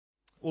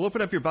We'll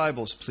open up your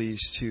Bibles,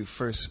 please, to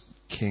 1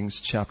 Kings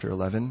chapter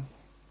 11.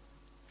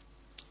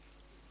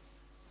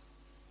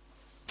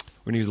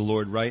 We're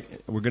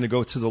going to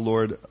go to the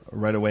Lord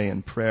right away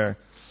in prayer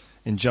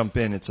and jump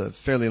in. It's a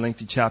fairly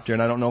lengthy chapter,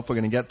 and I don't know if we're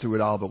going to get through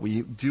it all, but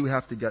we do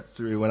have to get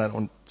through,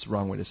 and it's the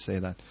wrong way to say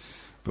that,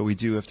 but we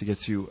do have to get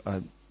through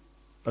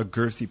a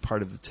girthy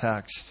part of the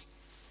text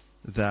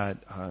that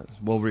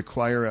will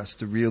require us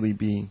to really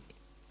be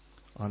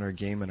on our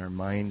game and our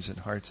minds and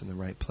hearts in the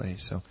right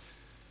place. So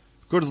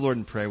go to the Lord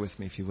and pray with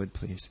me, if you would,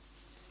 please.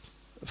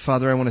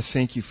 Father, I want to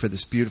thank you for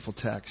this beautiful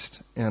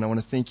text, and I want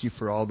to thank you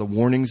for all the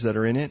warnings that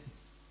are in it.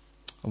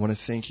 I want to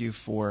thank you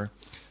for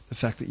the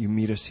fact that you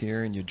meet us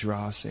here and you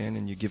draw us in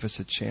and you give us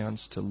a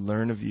chance to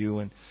learn of you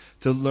and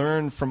to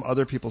learn from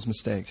other people's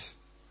mistakes.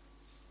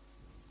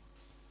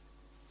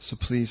 So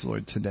please,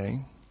 Lord,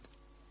 today,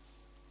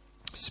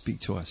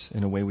 speak to us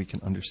in a way we can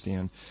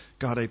understand.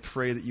 God, I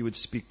pray that you would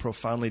speak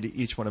profoundly to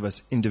each one of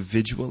us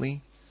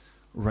individually,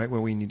 right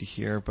where we need to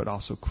hear, but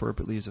also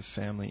corporately as a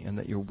family, and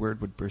that your word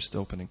would burst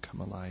open and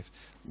come alive.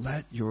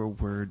 Let your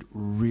word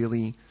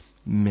really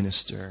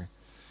minister,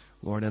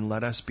 Lord, and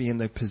let us be in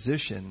the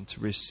position to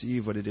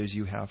receive what it is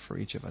you have for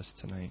each of us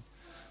tonight.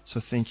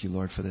 So thank you,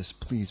 Lord, for this.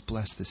 Please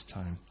bless this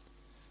time.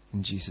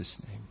 In Jesus'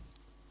 name.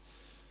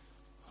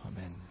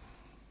 Amen.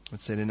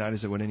 Let's say tonight,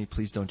 is it what any,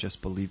 please don't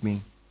just believe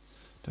me.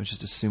 Don't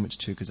just assume it's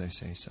true because I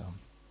say so.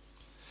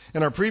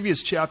 In our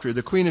previous chapter,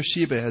 the Queen of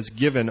Sheba has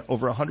given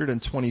over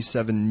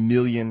 127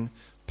 million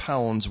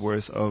pounds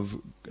worth of,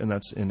 and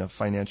that's in a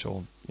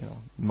financial,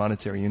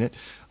 monetary unit,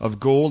 of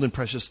gold and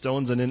precious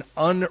stones and an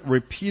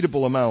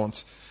unrepeatable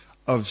amount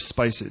of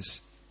spices.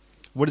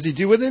 What does he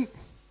do with it?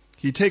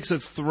 He takes a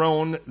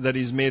throne that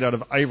he's made out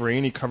of ivory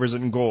and he covers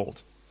it in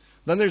gold.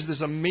 Then there's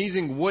this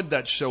amazing wood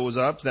that shows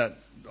up that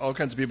all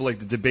kinds of people like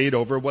to debate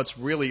over. What's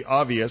really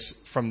obvious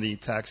from the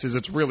text is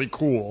it's really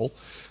cool.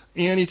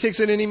 And he takes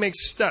it and he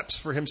makes steps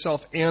for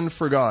himself and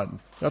for God.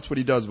 That's what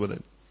he does with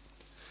it.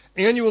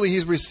 Annually,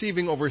 he's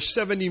receiving over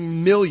 70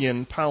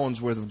 million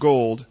pounds worth of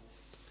gold.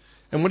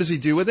 And what does he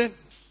do with it?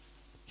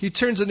 He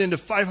turns it into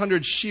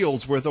 500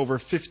 shields worth over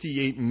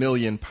 58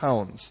 million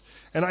pounds.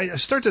 And I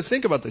start to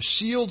think about this.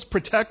 Shields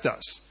protect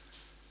us.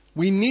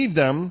 We need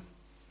them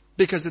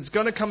because it's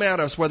going to come at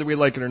us whether we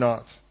like it or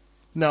not.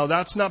 Now,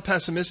 that's not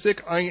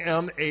pessimistic. I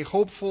am a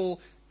hopeful,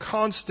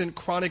 constant,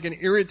 chronic, and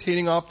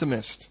irritating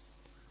optimist.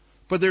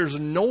 But there's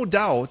no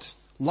doubt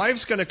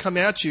life's going to come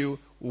at you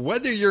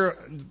whether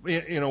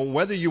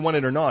whether you want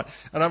it or not.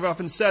 And I've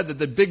often said that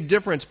the big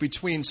difference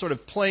between sort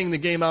of playing the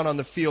game out on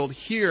the field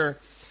here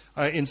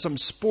in some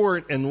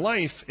sport and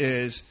life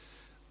is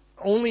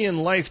only in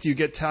life do you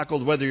get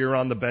tackled whether you're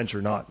on the bench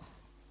or not,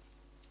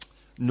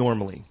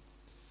 normally.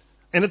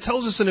 And it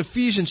tells us in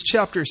Ephesians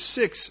chapter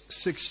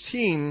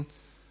 6:16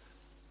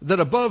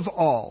 that above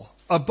all,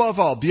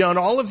 beyond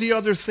all of the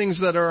other things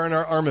that are in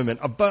our armament,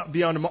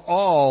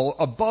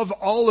 above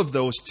all of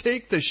those,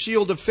 take the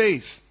shield of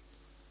faith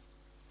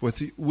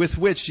with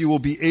which you will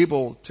be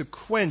able to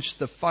quench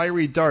the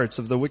fiery darts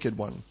of the wicked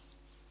one.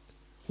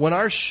 When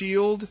our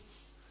shield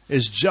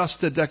is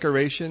just a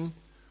decoration,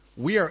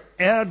 we are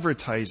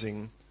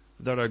advertising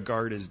that our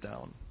guard is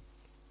down.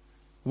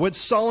 What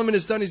Solomon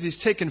has done is he's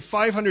taken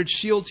 500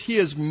 shields he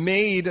has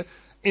made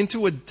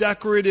into a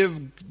decorative,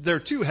 they're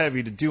too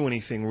heavy to do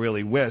anything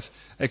really with,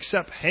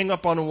 except hang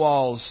up on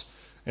walls,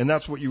 and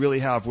that's what you really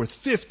have, worth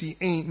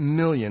 58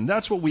 million.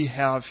 That's what we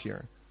have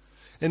here.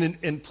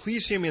 And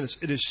please hear me on this.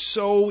 It is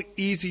so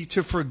easy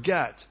to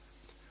forget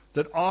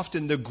that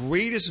often the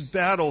greatest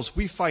battles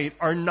we fight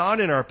are not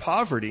in our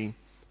poverty,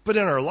 but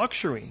in our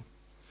luxury.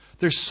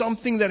 There's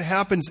something that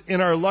happens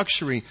in our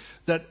luxury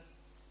that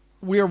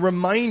we are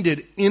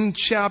reminded in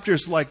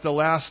chapters like the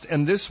last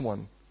and this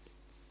one,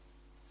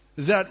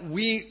 that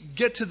we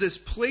get to this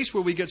place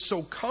where we get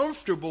so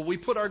comfortable we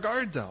put our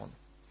guard down.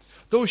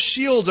 Those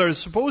shields are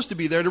supposed to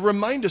be there to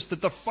remind us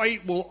that the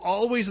fight will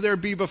always there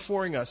be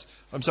before us.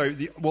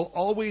 Will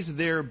always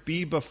there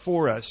be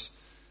before us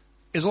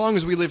as long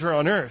as we live here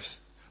on earth.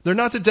 They're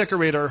not to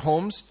decorate our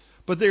homes,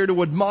 but they are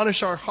to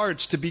admonish our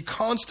hearts to be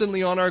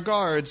constantly on our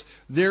guards.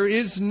 There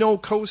is no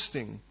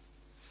coasting.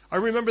 I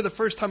remember the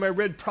first time I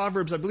read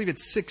Proverbs, I believe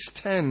it's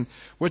 6:10,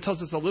 where it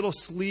tells us a little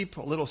sleep,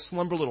 a little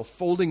slumber, a little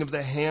folding of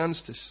the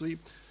hands to sleep.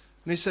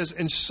 And he says,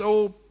 and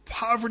so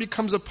poverty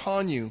comes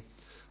upon you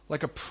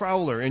like a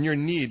prowler, and your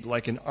need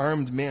like an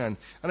armed man.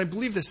 And I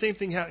believe the same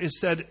thing is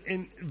said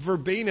in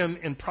verbatim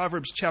in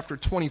Proverbs chapter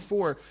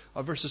 24,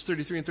 verses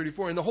 33 and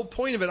 34. And the whole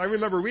point of it, I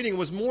remember reading,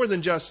 was more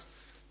than just,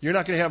 you're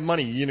not going to have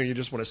money. You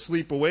just want to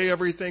sleep away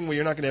everything. Well,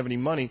 you're not going to have any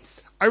money.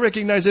 I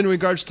recognize it in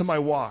regards to my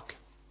walk.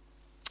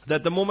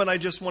 That the moment I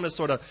just want to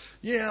sort of,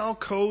 I'll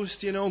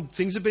coast,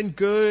 things have been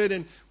good,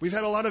 and we've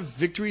had a lot of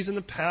victories in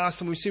the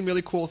past, and we've seen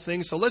really cool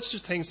things, so let's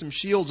just hang some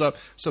shields up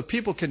so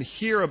people can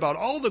hear about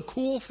all the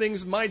cool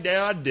things my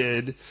dad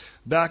did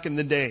back in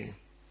the day.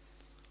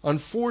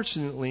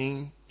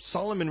 Unfortunately,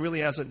 Solomon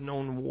really hasn't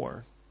known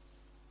war.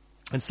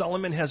 And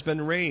Solomon has been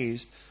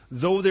raised,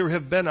 though there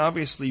have been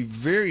obviously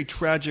very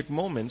tragic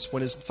moments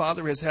when his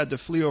father has had to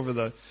flee over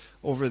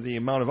the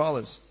Mount of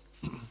Olives.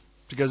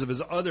 because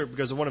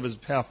of one of his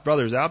half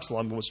brothers,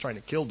 Absalom, who was trying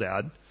to kill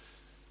Dad.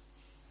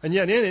 And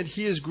yet in it,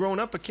 he has grown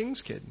up a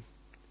king's kid.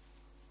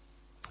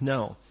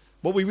 Now,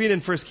 what we read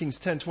in 1 Kings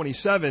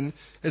 10:27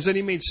 is that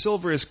he made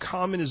silver as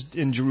common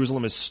in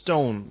Jerusalem as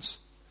stones.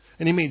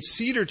 And he made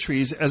cedar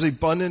trees as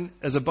abundant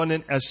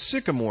as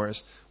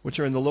sycamores, which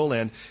are in the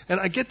lowland. And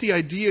I get the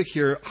idea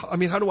here. I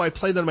mean, how do I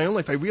apply that in my own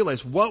life? I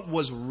realize what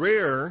was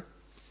rare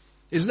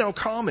is now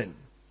common.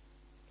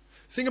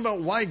 Think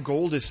about why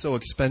gold is so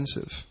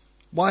expensive.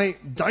 Why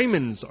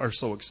diamonds are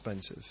so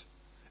expensive.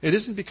 It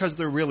isn't because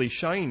they're really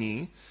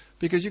shiny,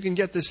 because you can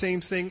get the same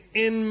thing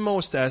in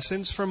most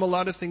essence from a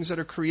lot of things that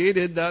are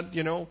created that,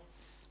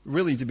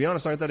 really, to be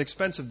honest, aren't that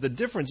expensive. The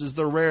difference is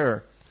they're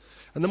rare.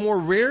 And the more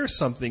rare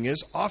something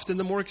is, often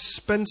the more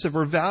expensive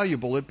or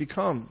valuable it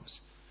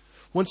becomes.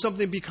 When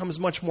something becomes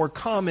much more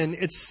common,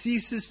 it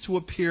ceases to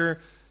appear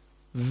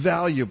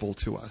valuable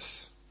to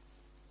us.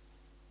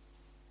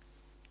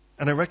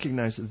 And I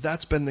recognize that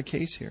that's been the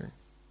case here.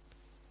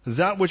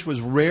 That which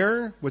was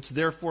rare, which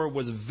therefore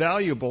was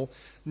valuable,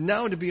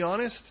 now, to be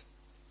honest,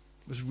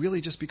 was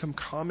really just become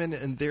common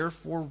and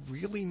therefore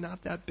really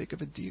not that big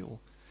of a deal.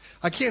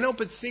 I can't help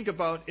but think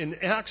about in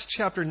Acts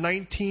chapter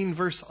 19,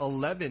 verse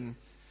 11,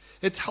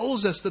 it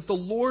tells us that the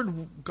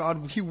Lord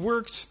God,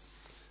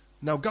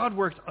 God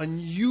worked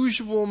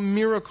unusual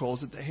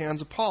miracles at the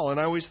hands of Paul. And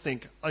I always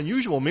think,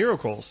 unusual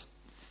miracles?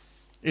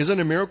 Isn't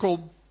a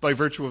miracle, by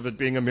virtue of it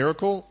being a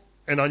miracle,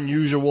 an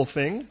unusual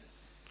thing?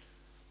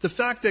 The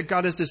fact that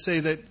God is to say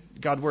that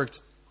God worked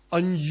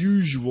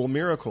unusual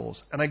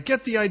miracles. And I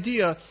get the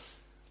idea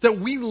that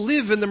we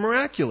live in the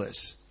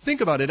miraculous.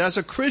 Think about it. As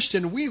a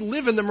Christian, we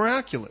live in the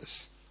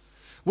miraculous.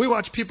 We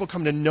watch people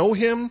come to know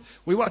Him.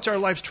 We watch our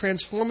lives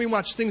transform. We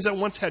watch things that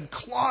once had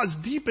claws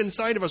deep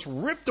inside of us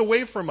ripped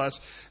away from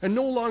us and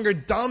no longer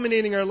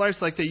dominating our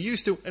lives like they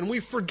used to. And we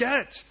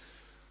forget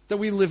that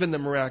we live in the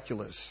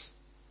miraculous.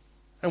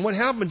 And what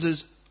happens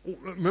is,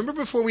 remember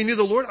before we knew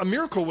the Lord, a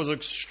miracle was an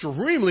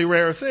extremely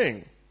rare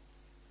thing.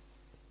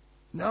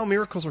 Now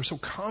miracles are so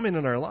common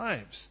in our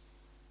lives.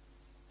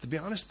 To be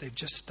honest, they've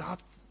just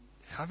stopped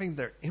having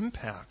their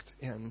impact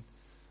and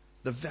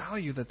the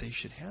value that they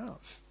should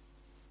have.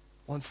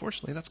 Well,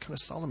 unfortunately, that's kind of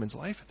Solomon's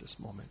life at this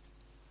moment.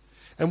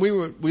 And we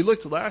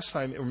looked last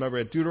time, remember,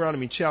 at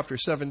Deuteronomy chapter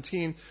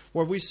 17,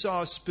 where we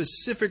saw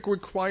specific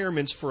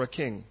requirements for a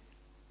king.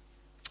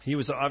 He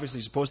was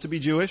obviously supposed to be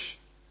Jewish,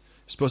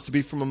 supposed to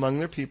be from among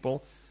their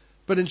people.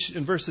 But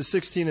in verses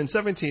 16 and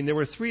 17, there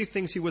were 3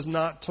 things he was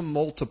not to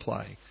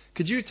multiply.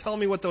 Could you tell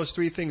me what those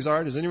 3 things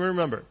are? Does anyone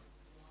remember?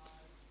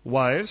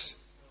 Wives.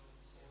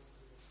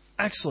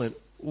 Excellent.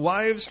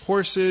 Wives,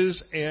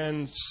 horses,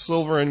 and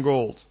silver and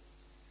gold.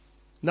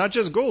 Not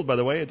just gold, by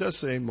the way. It does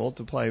say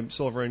multiply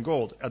silver and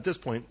gold. At this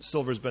point,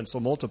 silver's been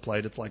so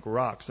multiplied, it's like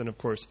rocks. And of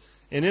course,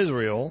 in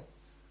Israel,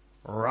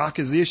 rock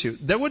is the issue.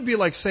 That would be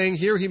like saying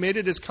here, he made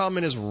it as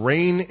common as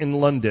rain in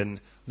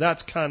London.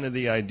 That's kind of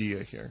the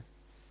idea here.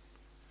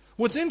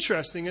 What's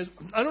interesting is,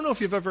 I don't know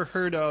if you've ever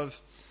heard of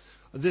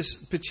this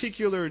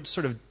particular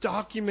sort of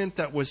document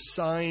that was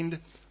signed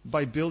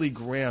by Billy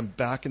Graham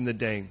back in the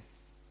day.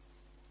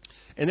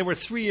 And there were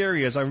 3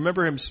 areas. I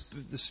remember him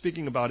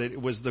speaking about it.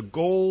 It was the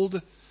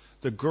gold,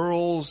 the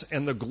girls,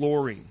 and the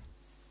glory.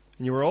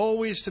 And you were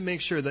always to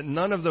make sure that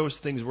none of those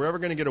things were ever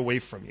going to get away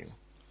from you.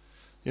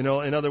 In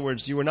other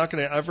words, you were not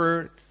going to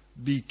ever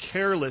be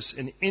careless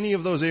in any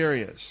of those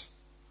areas.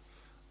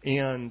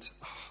 And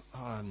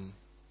I'm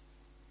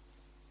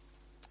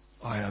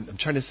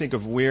trying to think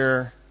of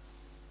where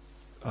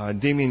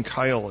Damien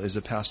Kyle is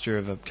a pastor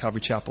of a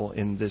Calvary Chapel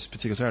in this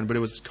particular town, but it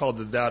was called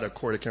the That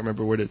Accord. I can't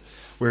remember where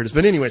it is.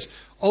 But anyways,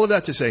 all of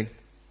that to say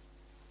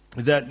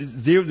that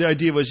the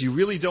idea was you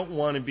really don't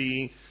want to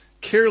be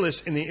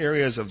careless in the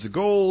areas of the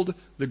gold,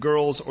 the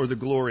girls, or the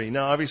glory.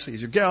 Now, obviously,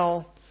 as your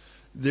gal,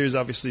 there's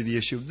obviously the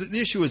issue. The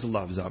issue is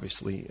love,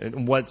 obviously,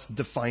 and what's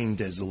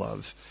defined as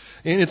love.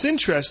 And it's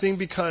interesting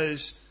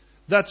because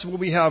that's what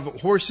we have.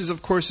 Horses,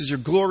 of course, is your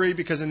glory,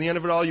 because in the end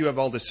of it all, you have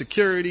all the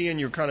security, and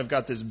you've kind of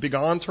got this big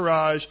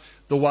entourage.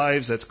 The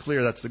wives, that's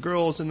clear, that's the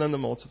girls, and then the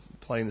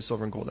multiplying the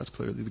silver and gold, that's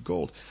clearly the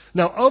gold.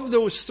 Now, of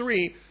those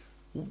 3,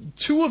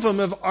 2 of them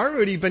have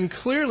already been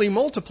clearly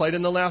multiplied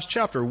in the last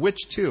chapter.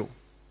 Which 2?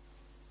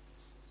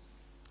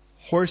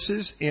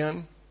 Horses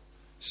and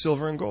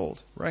silver and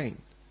gold, right?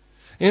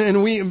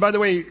 And by the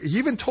way, he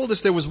even told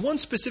us there was one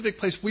specific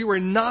place we were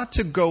not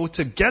to go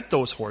to get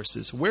those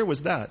horses. Where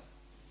was that?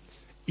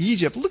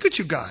 Egypt. Look at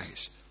you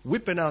guys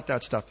whipping out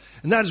that stuff.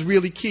 And that is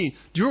really key.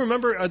 Do you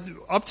remember,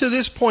 up to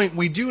this point,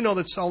 we do know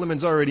that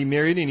Solomon's already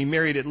married, and he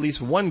married at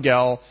least one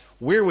gal.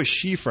 Where was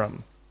she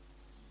from?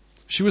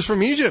 She was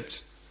from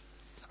Egypt.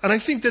 And I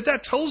think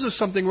that tells us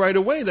something right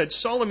away, that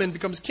Solomon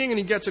becomes king and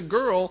he gets a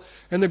girl,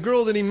 and the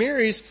girl that he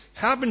marries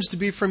happens to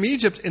be from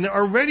Egypt. And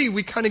already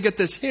we kind of get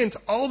this hint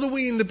all the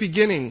way in the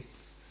beginning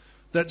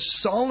that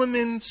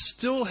Solomon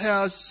still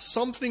has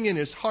something in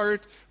his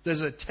heart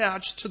that's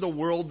attached to the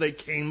world they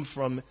came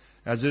from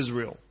as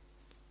Israel.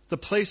 The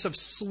place of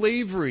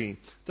slavery,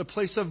 the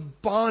place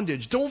of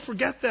bondage. Don't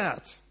forget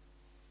that.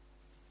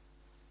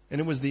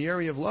 And it was the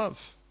area of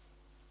love.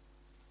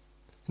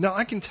 Now,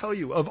 I can tell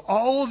you, of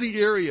all the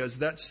areas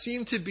that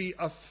seem to be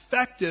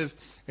effective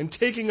in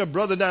taking a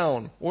brother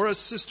down or a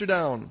sister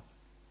down,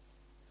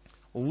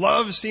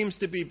 love seems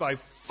to be by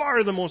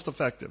far the most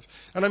effective.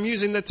 And I'm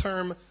using the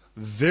term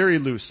very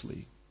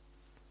loosely.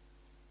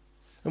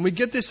 And we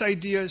get this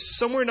idea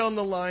somewhere down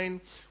the line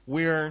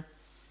where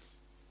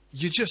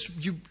you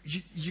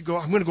go,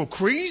 I'm going to go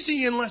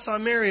crazy unless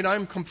I'm married.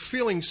 I'm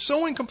feeling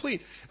so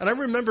incomplete. And I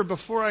remember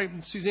before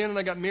Suzanne and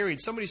I got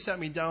married, somebody sat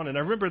me down, and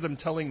I remember them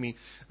telling me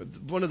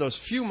one of those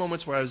few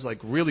moments where I was like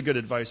really good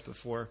advice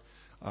before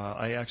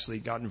I actually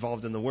got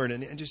involved in the Word,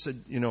 and just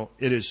said,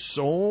 it is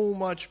so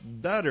much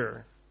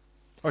better.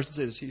 Or I should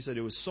say this, he said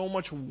it was so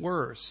much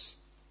worse.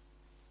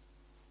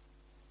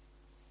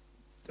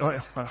 I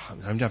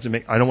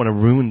don't want to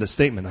ruin the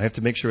statement. I have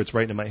to make sure it's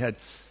right in my head.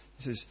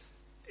 He says,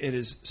 it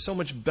is so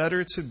much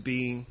better to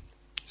be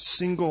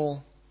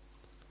single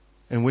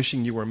and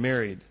wishing you were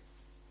married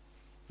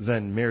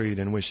than married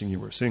and wishing you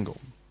were single.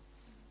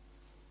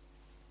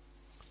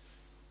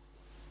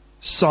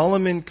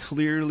 Solomon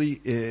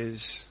clearly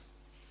is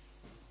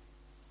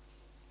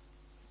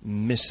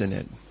missing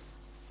it.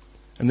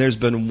 And there's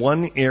been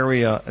one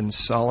area in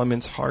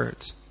Solomon's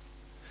heart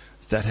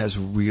that has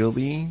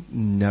really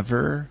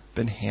never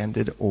been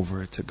handed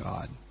over to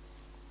God.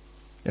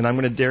 And I'm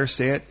going to dare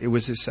say it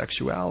was his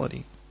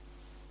sexuality.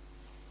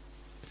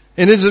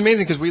 And it's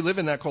amazing because we live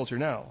in that culture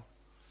now.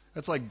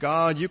 It's like,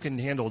 God, you can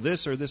handle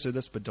this or this or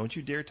this, but don't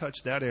you dare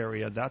touch that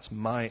area. That's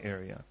my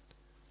area.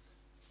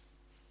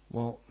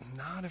 Well,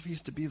 not if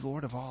he's to be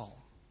Lord of all.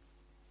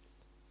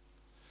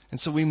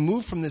 And so we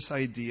move from this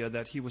idea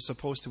that he was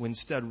supposed to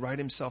instead write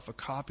himself a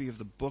copy of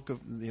the book of,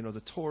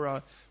 the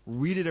Torah,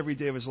 read it every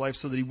day of his life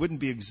so that he wouldn't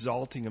be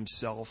exalting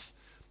himself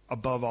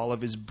above all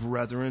of his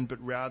brethren,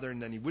 but rather,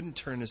 and then he wouldn't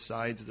turn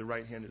aside to the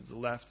right hand or to the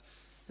left,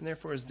 and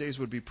therefore his days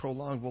would be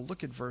prolonged. Well,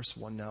 look at verse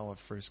 1 now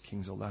of 1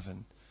 Kings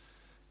 11.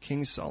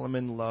 King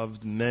Solomon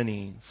loved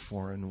many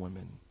foreign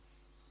women,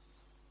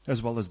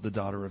 as well as the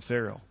daughter of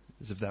Pharaoh,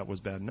 as if that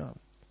was bad enough.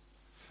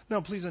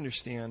 Now, please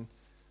understand,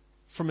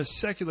 from a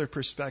secular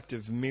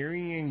perspective,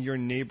 marrying your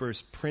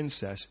neighbor's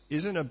princess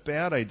isn't a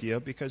bad idea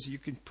because you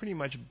can pretty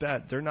much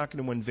bet they're not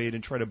going to invade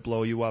and try to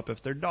blow you up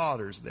if their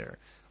daughter's there.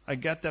 I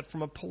get that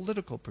from a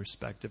political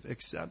perspective,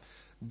 except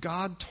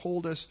God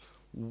told us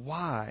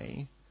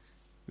why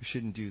we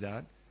shouldn't do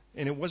that.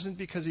 And it wasn't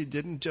because he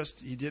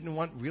didn't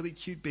want really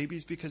cute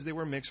babies because they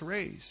were mixed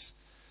race.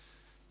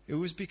 It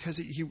was because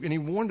he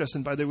warned us,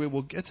 and by the way,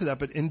 we'll get to that,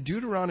 but in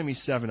Deuteronomy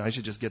 7, I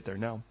should just get there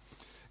now.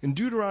 In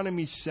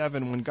Deuteronomy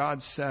 7, when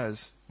God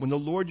says, when the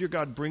Lord your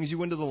God brings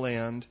you into the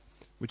land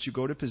which you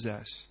go to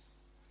possess,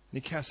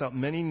 and he casts out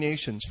many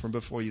nations from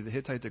before you, the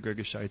Hittites, the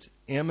Girgashites,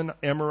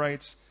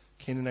 Amorites,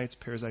 Canaanites,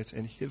 Perizzites,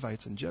 and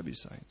Hivites, and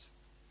Jebusites.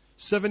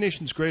 7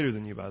 nations greater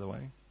than you, by the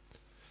way.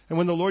 And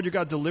when the Lord your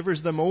God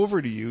delivers them over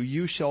to you,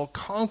 you shall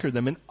conquer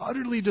them and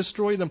utterly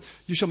destroy them.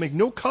 You shall make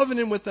no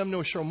covenant with them,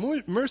 nor show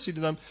mercy to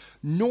them,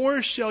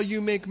 nor shall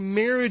you make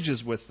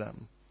marriages with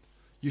them.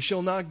 You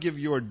shall not give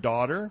your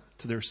daughter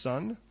to their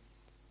son,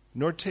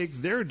 nor take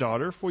their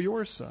daughter for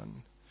your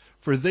son.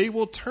 For they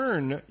will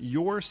turn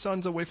your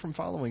sons away from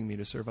following me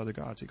to serve other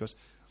gods.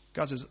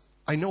 God says,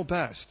 I know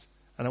best.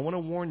 And I want to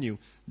warn you,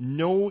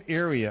 no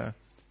area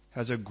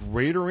has a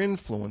greater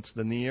influence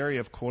than the area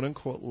of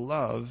quote-unquote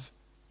love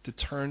to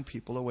turn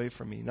people away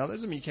from me. Now, that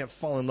doesn't mean you can't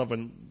fall in love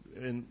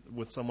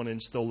with someone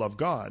and still love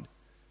God.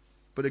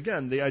 But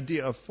again, the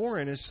idea of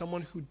foreign is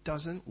someone who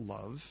doesn't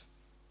love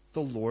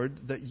the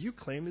Lord that you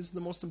claim is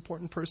the most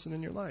important person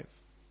in your life.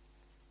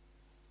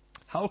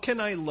 How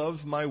can I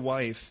love my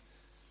wife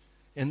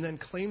and then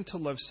claim to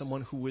love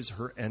someone who is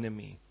her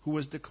enemy, who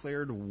has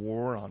declared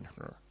war on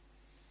her?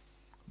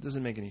 It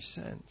doesn't make any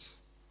sense.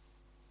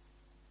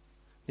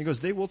 He goes,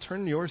 they will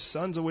turn your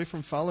sons away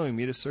from following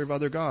me to serve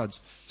other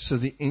gods. So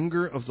the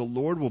anger of the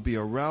Lord will be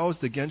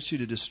aroused against you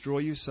to destroy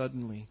you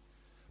suddenly.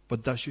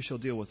 But thus you shall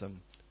deal with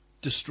them.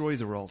 Destroy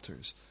their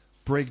altars.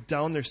 Break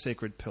down their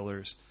sacred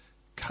pillars.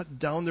 Cut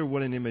down their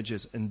wooden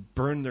images and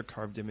burn their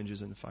carved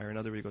images in fire. In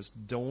other words, he goes,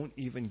 don't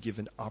even give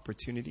an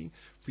opportunity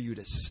for you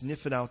to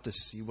sniff it out to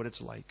see what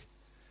it's like.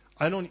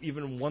 I don't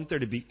even want there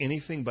to be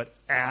anything but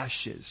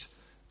ashes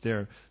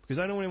there, because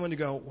I don't want anyone to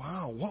go,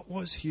 wow, what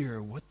was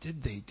here? What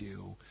did they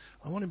do?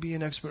 I want to be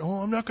an expert. Oh,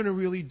 I'm not going to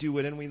really do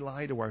it. And we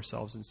lie to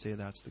ourselves and say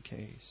that's the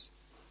case.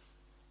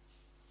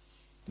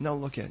 Now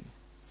look at,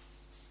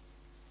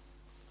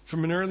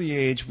 from an early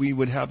age, we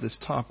would have this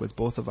talk with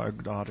both of our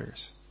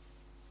daughters.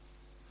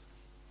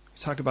 We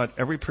talk about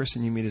every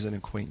person you meet as an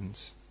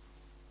acquaintance.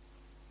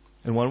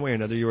 In one way or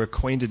another, you're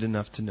acquainted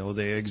enough to know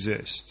they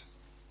exist.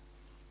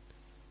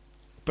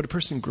 But a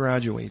person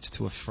graduates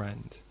to a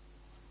friend.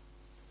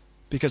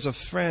 Because a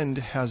friend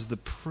has the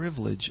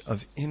privilege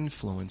of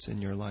influence in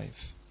your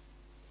life.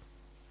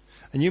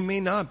 And you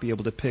may not be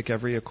able to pick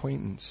every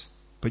acquaintance,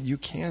 but you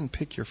can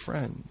pick your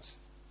friends.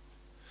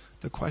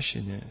 The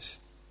question is,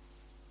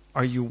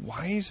 are you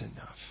wise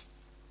enough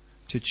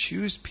to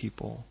choose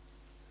people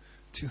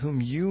to whom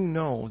you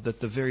know that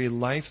the very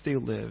life they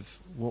live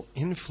will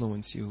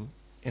influence you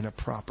in a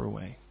proper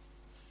way?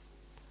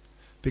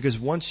 Because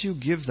once you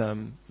give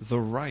them the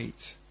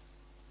right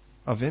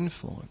of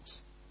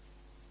influence,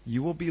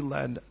 you will be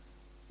led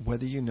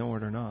whether you know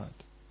it or not.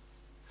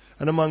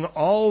 And among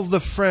all the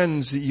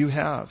friends that you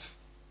have,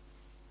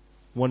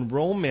 when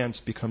romance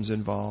becomes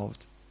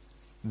involved,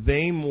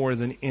 they more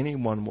than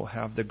anyone will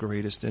have the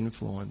greatest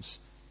influence.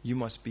 You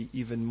must be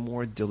even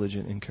more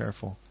diligent and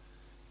careful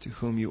to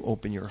whom you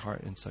open your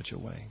heart in such a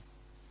way.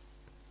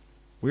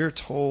 We are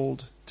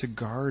told to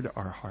guard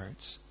our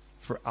hearts,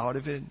 for out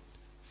of it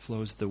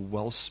flows the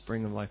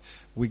wellspring of life.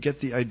 We get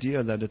the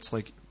idea that it's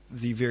like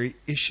the very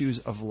issues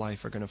of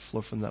life are going to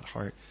flow from that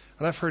heart.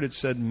 And I've heard it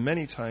said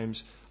many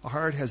times, a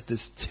heart has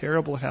this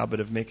terrible habit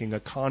of making a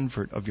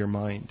convert of your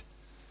mind.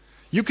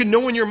 You can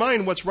know in your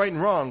mind what's right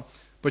and wrong,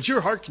 but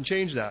your heart can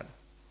change that.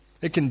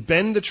 It can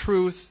bend the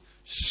truth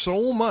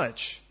so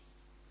much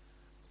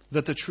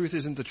that the truth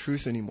isn't the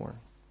truth anymore.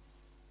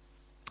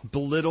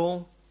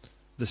 Belittle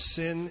the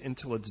sin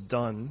until it's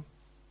done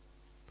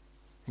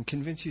and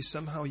convince you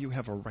somehow you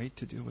have a right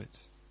to do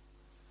it.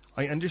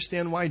 I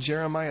understand why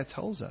Jeremiah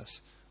tells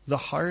us the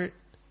heart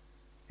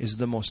is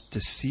the most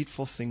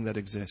deceitful thing that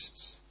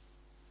exists.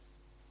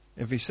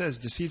 If he says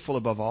deceitful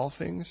above all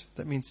things,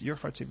 that means your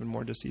heart's even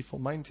more deceitful,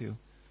 mine too,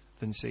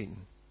 than Satan.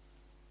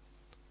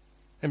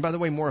 And by the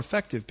way, more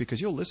effective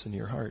because you'll listen to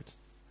your heart.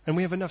 And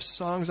we have enough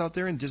songs out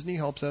there, and Disney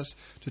helps us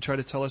to try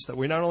to tell us that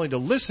we're not only to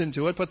listen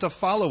to it, but to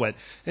follow it.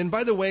 And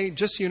by the way,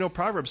 just so you know,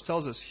 Proverbs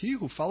tells us, he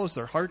who follows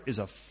their heart is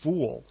a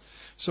fool.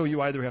 So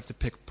you either have to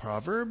pick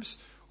Proverbs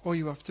or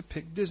you have to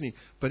pick Disney.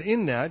 But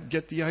in that,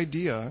 get the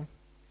idea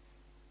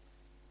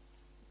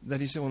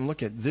that he's saying,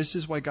 look at, this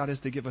is why God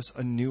has to give us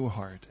a new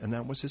heart. And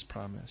that was his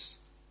promise.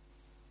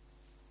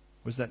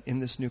 Was that in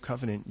this new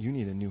covenant, you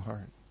need a new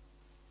heart.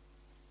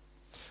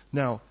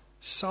 Now,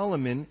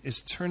 Solomon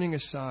is turning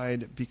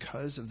aside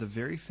because of the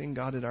very thing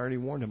God had already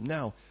warned him.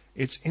 Now,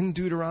 it's in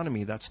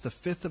Deuteronomy. That's the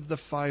 5th of the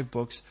 5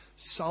 books.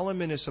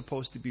 Solomon is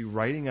supposed to be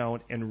writing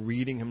out and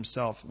reading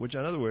himself, which,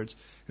 in other words,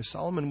 if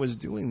Solomon was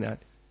doing that,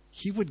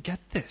 he would get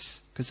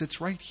this because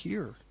it's right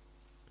here.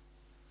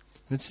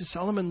 And it says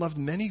Solomon loved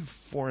many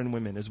foreign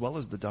women as well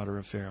as the daughter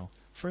of Pharaoh.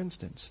 For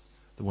instance,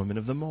 the women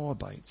of the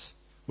Moabites,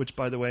 which,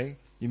 by the way,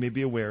 you may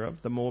be aware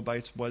of. The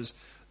Moabites was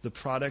the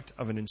product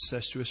of an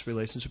incestuous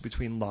relationship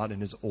between Lot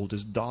and his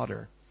oldest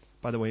daughter.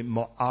 By the way,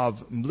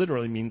 Moav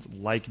literally means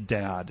like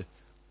dad.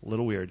 A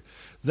little weird.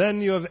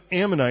 Then you have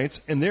Ammonites,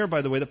 and they're,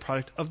 by the way, the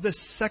product of the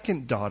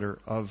second daughter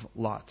of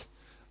Lot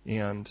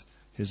and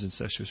his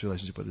incestuous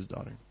relationship with his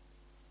daughter.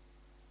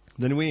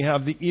 Then we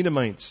have the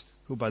Edomites,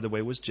 who, by the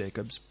way, was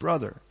Jacob's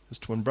brother, his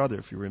twin brother,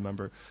 if you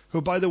remember,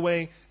 who, by the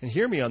way, and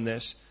hear me on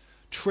this,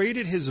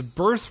 traded his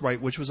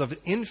birthright, which was of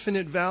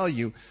infinite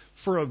value,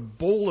 for a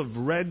bowl of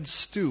red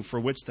stew, for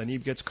which then he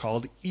gets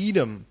called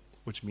Edom,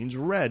 which means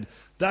red.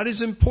 That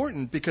is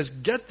important because,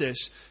 get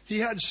this, he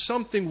had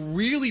something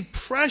really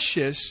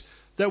precious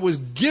that was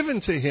given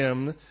to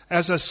him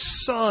as a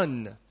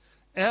son.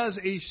 As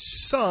a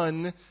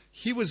son,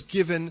 he was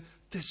given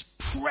this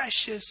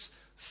precious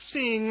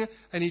thing,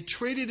 and he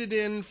traded it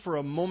in for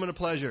a moment of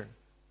pleasure.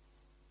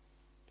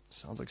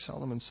 Sounds like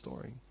Solomon's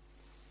story.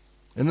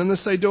 And then the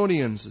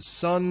Sidonians, the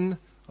son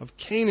of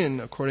Canaan,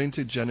 according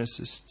to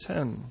Genesis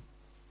 10.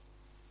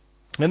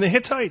 And the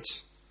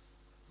Hittites,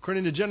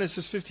 according to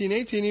Genesis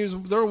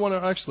 15:18, they're one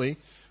of, actually,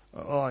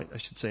 I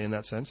should say in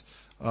that sense,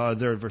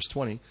 they're at verse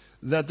 20,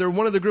 that they're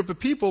one of the group of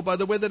people, by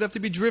the way, that have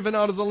to be driven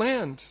out of the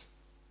land.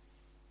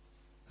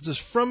 It says,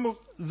 from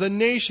the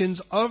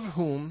nations of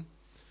whom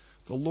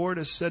the Lord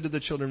has said to the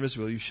children of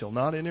Israel, you shall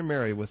not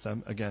intermarry with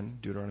them, again,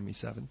 Deuteronomy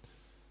 7,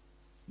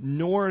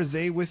 nor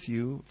they with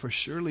you, for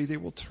surely they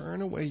will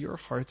turn away your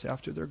hearts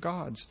after their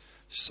gods.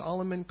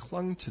 Solomon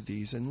clung to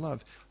these in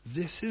love.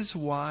 This is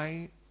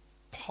why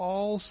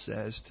Paul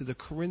says to the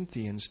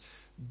Corinthians,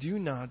 do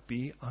not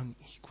be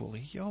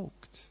unequally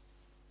yoked.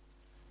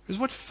 Because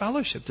what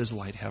fellowship does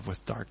light have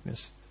with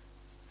darkness?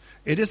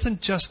 It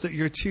isn't just that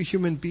you're two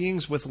human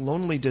beings with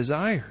lonely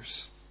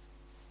desires.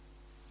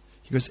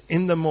 He goes,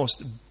 in the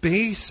most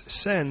base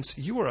sense,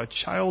 you are a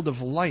child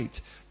of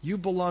light. You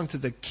belong to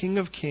the King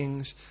of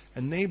Kings,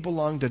 and they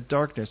belong to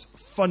darkness.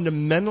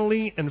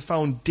 Fundamentally and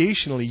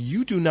foundationally,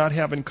 you do not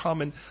have in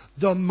common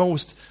the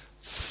most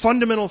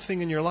fundamental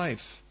thing in your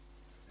life.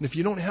 And if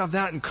you don't have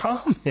that in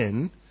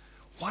common,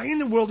 why in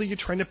the world are you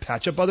trying to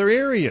patch up other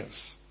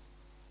areas?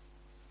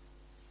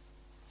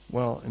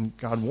 Well, and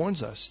God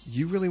warns us,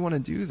 you really want to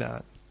do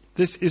that.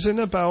 This isn't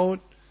about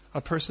a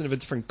person of a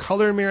different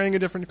color marrying a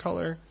different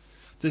color.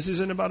 This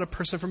isn't about a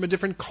person from a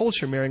different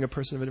culture marrying a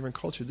person of a different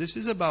culture. This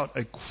is about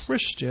a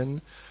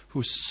Christian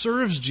who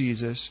serves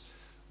Jesus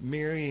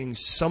marrying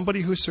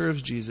somebody who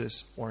serves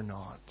Jesus or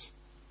not.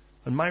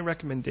 And my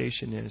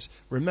recommendation is,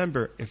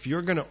 remember, if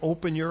you're going to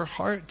open your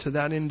heart to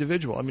that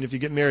individual, I mean, if you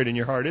get married and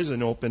your heart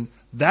isn't open,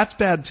 that's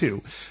bad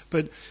too.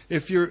 But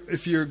if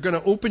you're going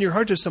to open your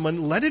heart to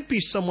someone, let it be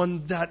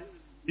someone that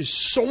is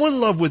so in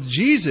love with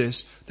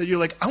Jesus that you're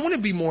like, I want to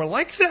be more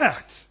like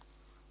that.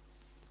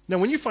 Now,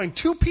 when you find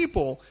two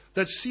people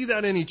that see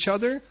that in each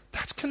other,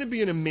 that's going to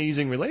be an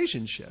amazing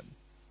relationship.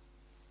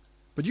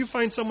 But you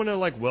find someone who's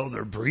like, well,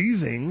 they're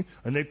breathing,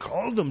 and they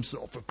call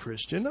themselves a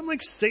Christian. I'm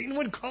like, Satan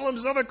would call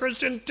himself a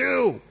Christian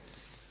too.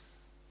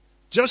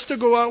 Just to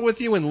go out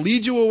with you and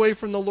lead you away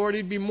from the Lord,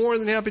 he'd be more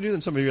than happy to do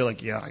that. Some of you are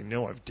like, yeah, I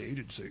know, I've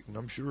dated Satan,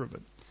 I'm sure of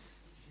it.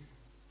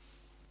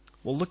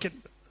 Well, look at,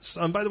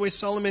 and by the way,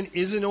 Solomon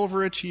is an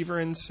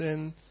overachiever in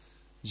sin,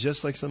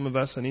 just like some of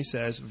us. And he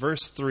says,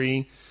 verse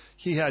 3,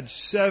 he had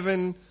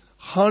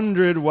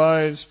 700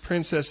 wives,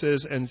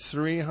 princesses, and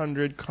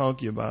 300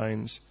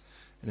 concubines,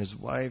 and his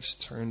wives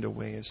turned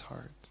away his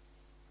heart.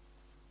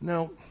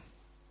 Now,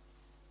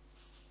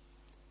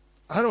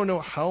 I don't know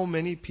how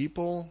many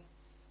people,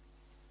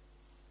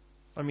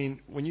 I mean,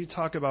 when you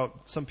talk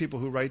about some people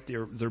who write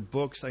their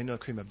books, I know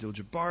Kareem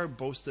Abdul-Jabbar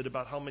boasted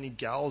about how many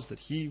gals that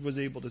he was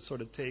able to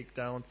sort of take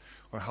down,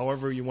 or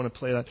however you want to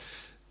play that.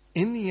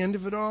 In the end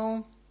of it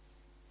all,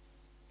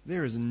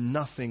 there is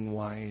nothing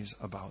wise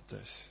about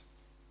this.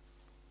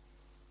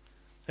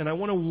 And I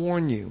want to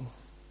warn you,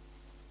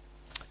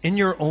 in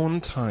your own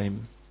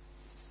time,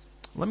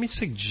 let me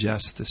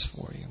suggest this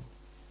for you.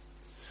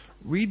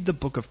 Read the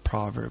book of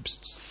Proverbs.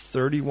 It's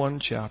 31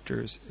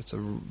 chapters. It's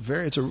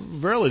a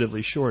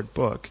relatively short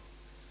book.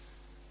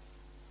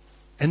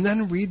 And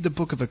then read the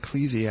book of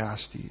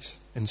Ecclesiastes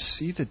and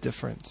see the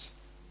difference.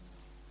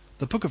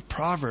 The book of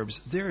Proverbs,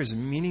 there is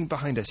meaning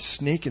behind a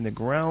snake in the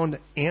ground,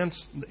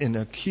 ants in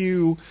a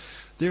queue.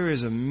 There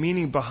is a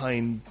meaning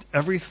behind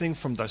everything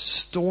from the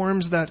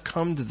storms that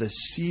come to the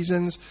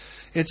seasons.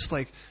 It's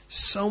like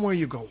somewhere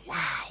you go,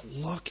 wow,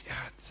 look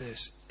at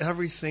this.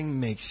 Everything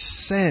makes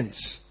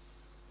sense.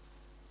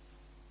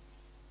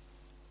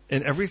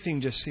 And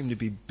everything just seemed to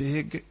be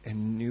big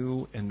and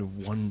new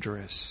and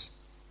wondrous.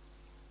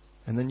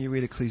 And then you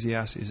read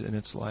Ecclesiastes and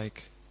it's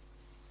like,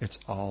 it's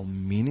all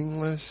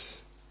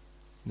meaningless.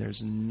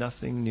 There's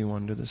nothing new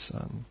under the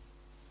sun.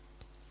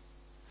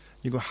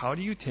 You go, how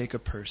do you take a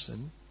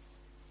person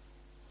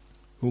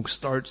who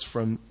starts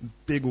from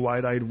big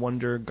wide-eyed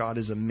wonder, God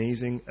is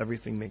amazing,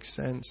 everything makes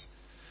sense,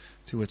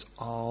 to it's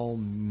all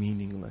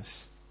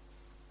meaningless?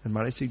 And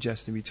might I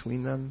suggest in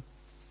between them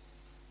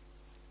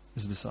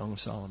is the Song of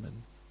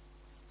Solomon.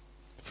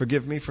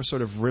 Forgive me for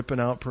sort of ripping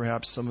out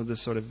perhaps some of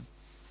this sort of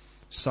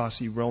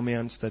saucy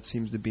romance that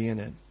seems to be in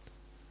it.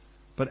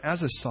 But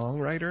as a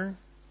songwriter,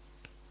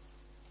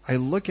 I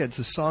look at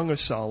the Song of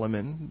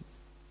Solomon,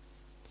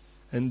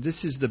 and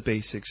this is the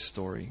basic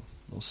story.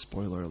 Little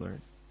spoiler alert.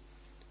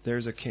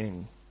 There's a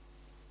king,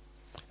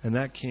 and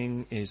that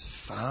king is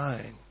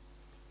fine.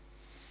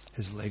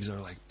 His legs are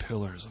like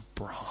pillars of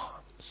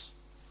bronze.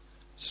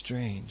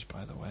 Strange,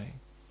 by the way.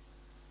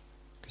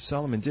 Because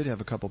Solomon did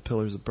have a couple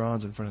pillars of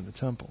bronze in front of the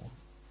temple.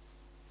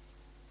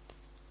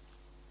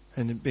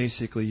 And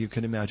basically, you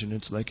can imagine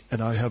it's like,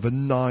 and I have a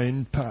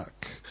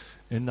 9-pack,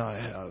 and I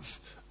have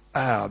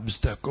abs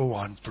that go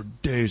on for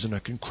days, and I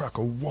can crack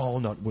a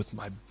walnut with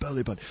my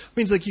belly button. I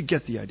mean, it's like you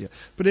get the idea.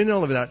 But in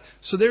all of that,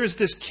 so there is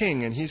this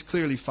king, and he's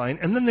clearly fine.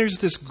 And then there's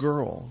this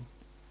girl.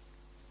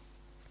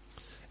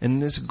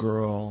 And this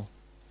girl,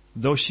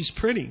 though she's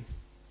pretty,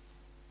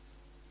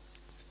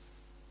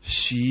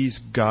 she's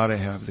got to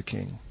have the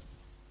king.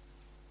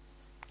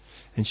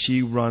 And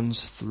she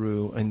runs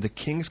through, and the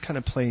king's kind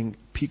of playing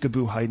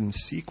peekaboo hide and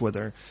seek with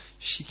her.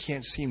 She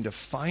can't seem to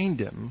find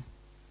him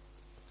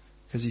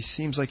because he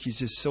seems like he's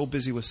just so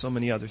busy with so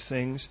many other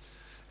things.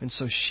 And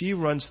so she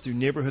runs through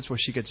neighborhoods where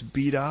she gets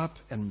beat up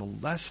and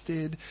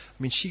molested.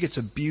 I mean, she gets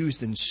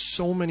abused in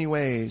so many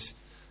ways,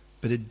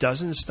 but it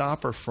doesn't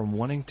stop her from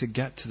wanting to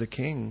get to the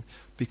king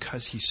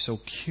because he's so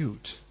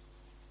cute.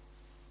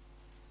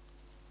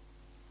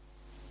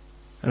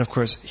 And of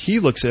course, he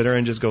looks at her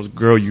and just goes,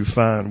 girl, you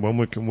fine.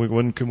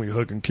 When can we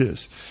hug and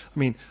kiss? I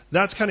mean,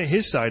 that's kind of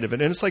his side of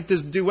it. And it's like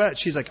this duet.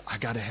 She's like, I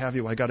got to have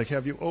you. I got to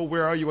have you. Oh,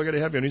 where are you? I got to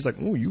have you. And he's like,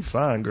 oh, you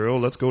fine, girl.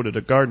 Let's go to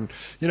the garden.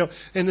 You know,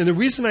 and the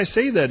reason I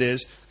say that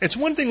is, it's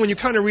one thing when you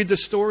kind of read the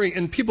story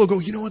and people go,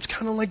 you know, it's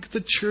kind of like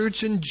the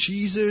church and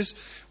Jesus.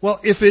 Well,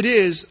 if it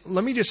is,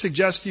 let me just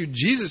suggest to you,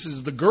 Jesus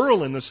is the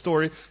girl in the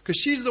story because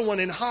she's the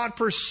one in hot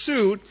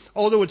pursuit,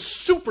 although it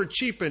super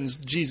cheapens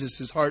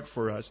Jesus' heart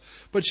for us.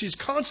 But she's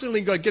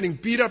constantly like getting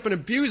beat up and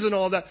abused and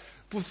all that.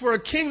 But for a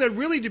king that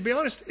really, to be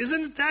honest,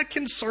 isn't that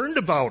concerned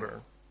about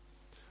her.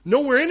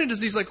 Nowhere in it is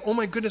he's like, oh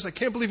my goodness, I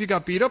can't believe you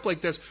got beat up like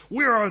this.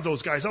 Where are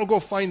those guys? I'll go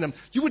find them.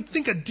 You would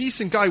think a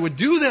decent guy would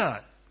do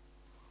that.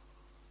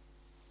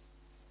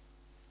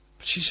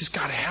 But she's just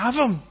got to have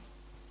them.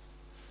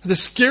 The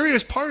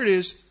scariest part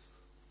is,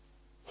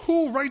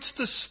 who writes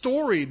the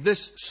story,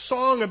 this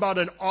song about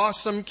an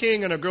awesome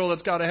king and a girl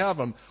that's got to have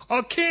him?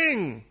 A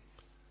king!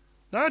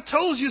 That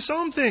tells you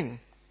something.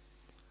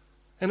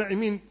 And I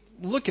mean,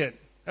 look at,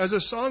 as a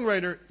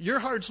songwriter, your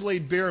heart's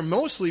laid bare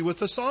mostly with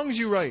the songs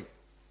you write.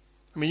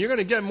 I mean, you're going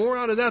to get more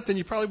out of that than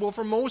you probably will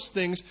from most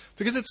things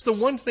because it's the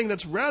one thing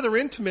that's rather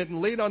intimate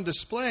and laid on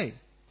display.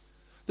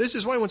 This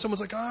is why when someone's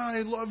like,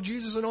 I love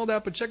Jesus and all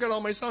that, but check out all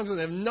my songs and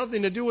they have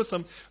nothing to do with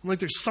them, I'm like,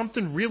 there's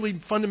something really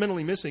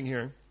fundamentally missing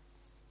here.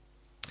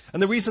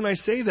 And the reason I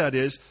say that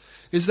is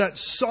that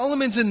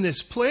Solomon's in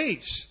this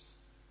place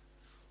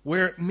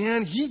where,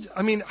 man,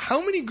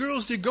 how many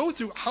girls do you go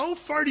through? How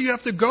far do you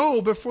have to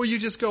go before you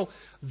just go,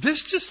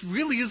 this just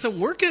really isn't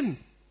working?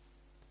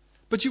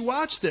 But you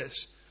watch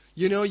this.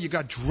 You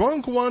got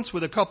drunk once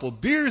with a couple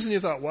beers and you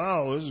thought,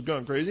 wow, this is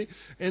going crazy.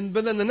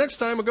 But then the next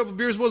time a couple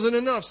beers wasn't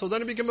enough. So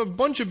then it became a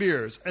bunch of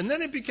beers. And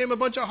then it became a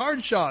bunch of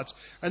hard shots.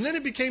 And then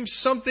it became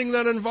something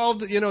that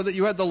involved, that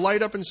you had to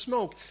light up and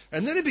smoke.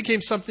 And then it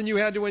became something you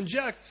had to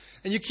inject.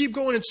 And you keep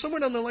going, and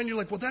somewhere down the line you're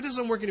like, well, that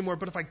doesn't work anymore.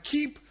 But if I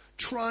keep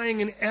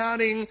trying and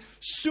adding,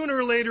 sooner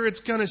or later it's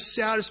going to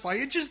satisfy.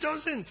 It just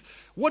doesn't.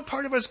 What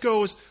part of us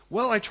goes,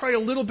 well, I tried a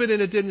little bit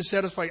and it didn't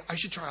satisfy. I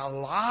should try a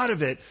lot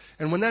of it.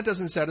 And when that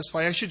doesn't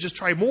satisfy, I should just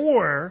try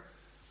more.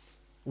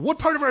 What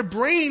part of our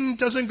brain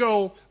doesn't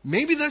go,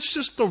 maybe that's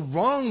just the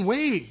wrong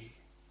way?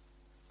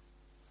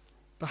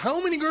 But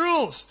how many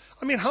girls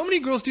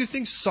do you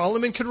think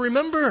Solomon could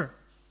remember?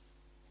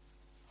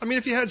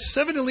 If you had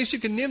 7, at least you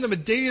could name them a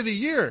day of the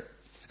year.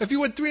 If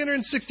you had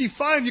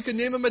 365, you could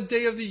name them a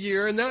day of the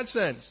year in that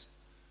sense.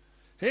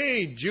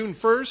 Hey, June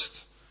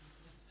 1st.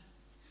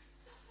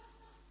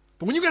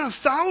 But when you got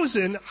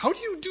 1,000, how do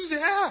you do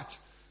that?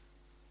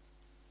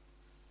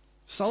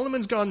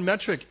 Solomon's gone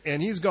metric,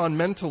 and he's gone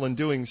mental in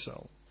doing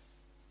so.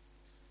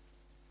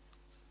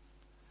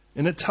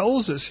 And it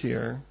tells us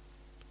here,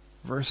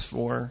 verse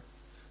 4,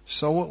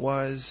 so it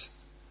was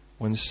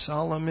when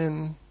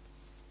Solomon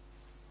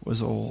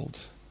was old.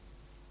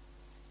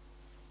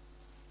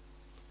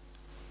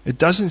 It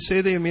doesn't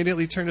say they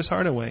immediately turned his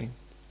heart away.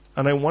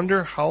 And I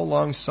wonder how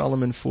long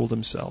Solomon fooled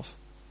himself.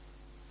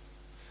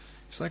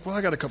 He's like, well,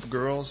 I got a couple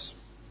girls.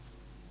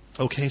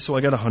 Okay, so I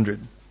got 100.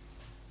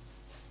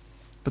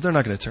 But they're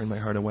not going to turn my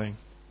heart away.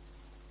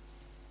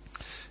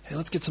 Hey,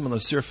 let's get some of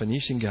those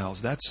Syrophoenician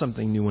gals. That's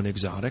something new and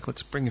exotic.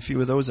 Let's bring a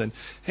few of those in.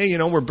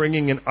 Hey, we're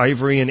bringing in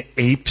ivory and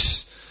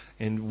apes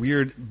and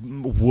weird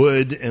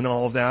wood and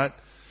all of that.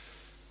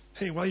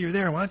 Hey, while you're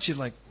there, why don't you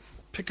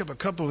pick up a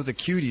couple of the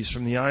cuties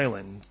from the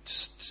island,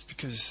 just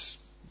because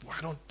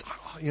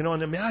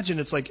and imagine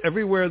it's like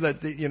everywhere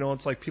that,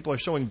 it's like people are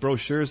showing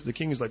brochures. The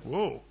king is like,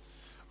 whoa,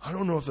 I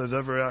don't know if I've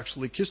ever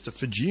actually kissed a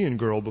Fijian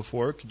girl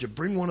before. Could you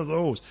bring one of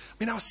those?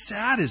 How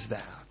sad is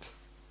that?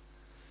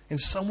 And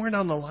somewhere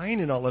down the line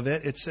in all of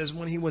it, it says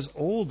when he was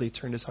old, they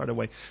turned his heart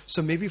away.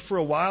 So maybe for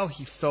a while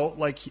he felt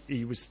like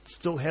he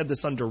still had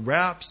this under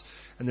wraps,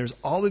 and there's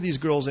all of these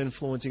girls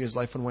influencing his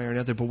life one way or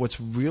another. But what's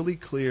really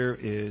clear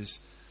is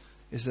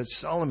that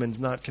Solomon's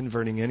not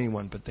converting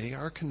anyone, but they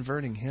are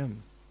converting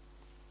him.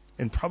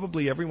 And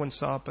probably everyone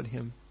saw it but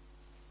him.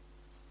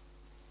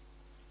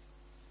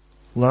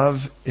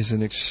 Love is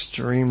an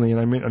extremely, and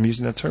I'm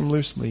using that term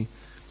loosely,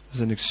 is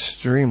an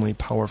extremely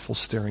powerful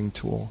steering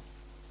tool.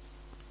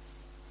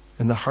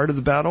 And the heart of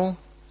the battle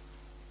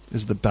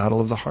is the battle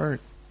of the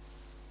heart.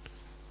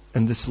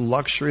 And this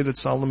luxury that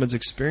Solomon's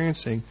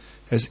experiencing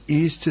has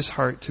eased his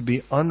heart to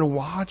be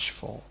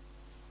unwatchful,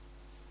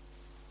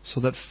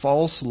 so that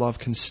false love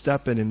can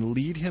step in and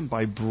lead him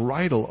by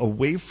bridle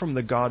away from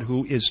the God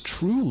who is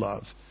true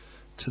love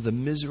to the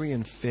misery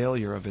and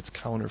failure of its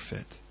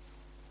counterfeit.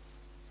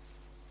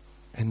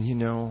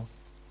 And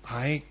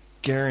I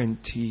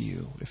guarantee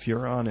you, if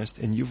you're honest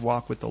and you've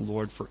walked with the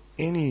Lord for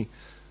any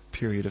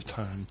period of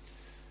time,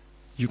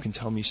 you can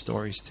tell me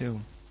stories too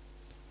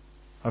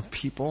of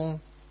people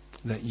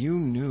that you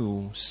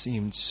knew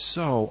seemed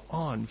so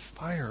on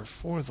fire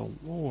for the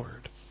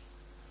Lord.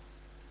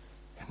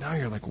 And now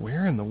you're like,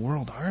 where in the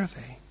world are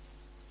they?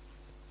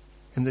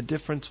 And the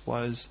difference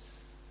was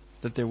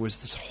that there was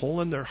this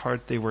hole in their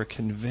heart they were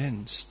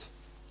convinced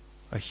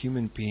a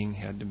human being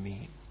had to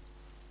meet.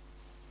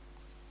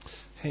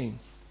 Hey,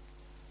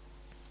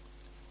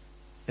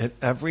 at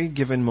every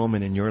given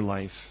moment in your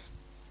life,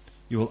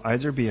 you will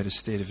either be at a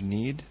state of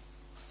need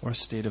or a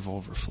state of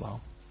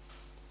overflow.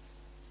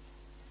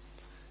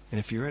 And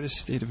if you're at a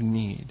state of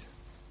need,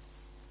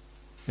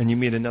 and you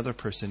meet another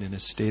person in a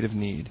state of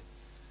need,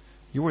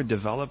 you are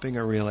developing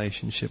a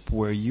relationship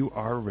where you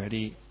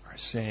already are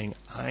saying,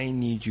 I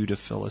need you to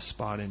fill a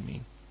spot in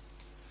me.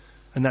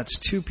 And that's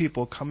two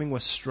people coming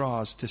with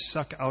straws to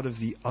suck out of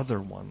the other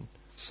one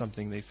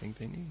something they think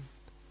they need.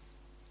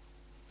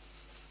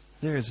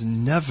 There is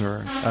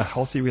never a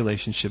healthy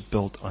relationship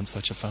built on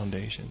such a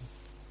foundation.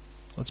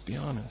 Let's be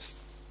honest.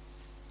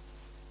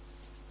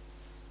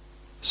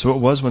 So it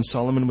was when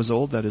Solomon was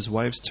old that his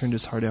wives turned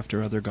his heart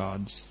after other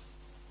gods,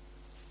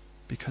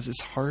 because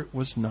his heart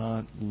was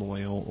not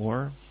loyal,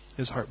 or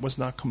his heart was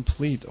not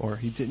complete, or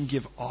he didn't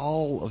give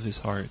all of his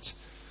heart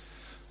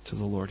to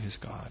the Lord his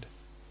God.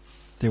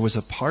 There was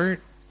a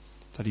part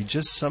that he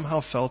just somehow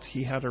felt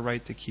he had a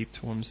right to keep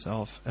to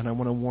himself. And I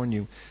want to warn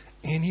you,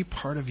 any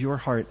part of your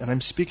heart, and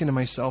I'm speaking to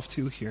myself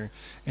too here,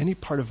 any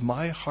part of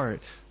my heart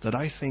that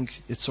I think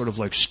it's sort of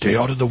like, stay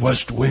out of the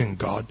west wing,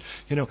 God.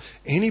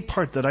 Any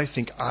part that I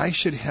think I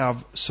should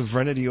have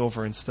sovereignty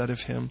over instead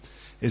of him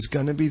is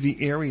going to be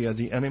the area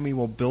the enemy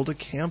will build a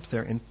camp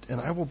there,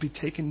 and I will be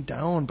taken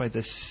down by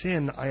the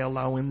sin I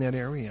allow in that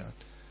area.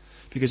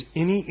 Because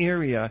any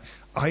area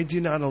I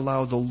do not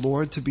allow the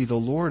Lord to be the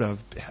Lord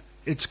of,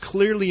 it's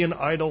clearly an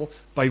idol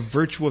by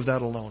virtue of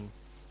that alone.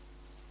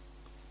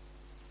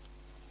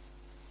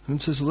 And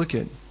it says, look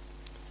at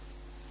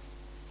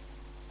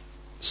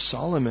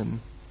Solomon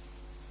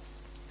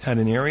had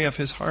an area of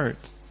his heart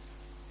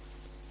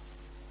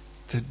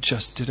that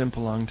just didn't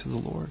belong to the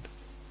Lord.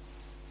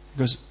 He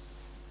goes,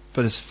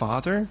 but his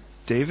father,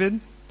 David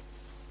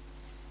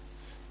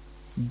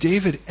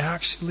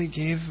actually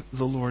gave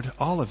the Lord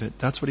all of it.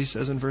 That's what he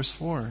says in verse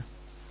 4.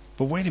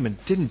 But wait a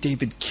minute, didn't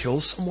David kill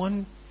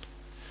someone?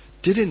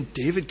 Didn't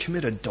David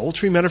commit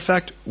adultery, matter of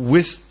fact,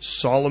 with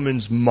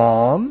Solomon's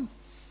mom?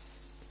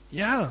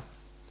 Yeah.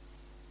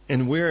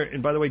 And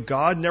by the way,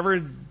 God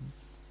never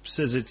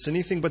says it's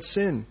anything but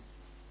sin.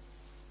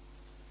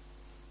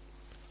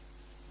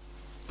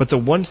 But the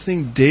one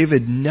thing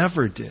David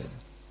never did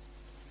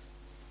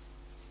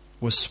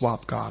was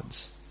swap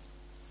gods.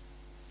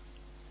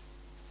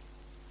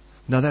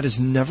 Now that is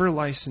never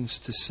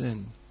licensed to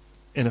sin.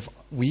 And if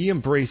we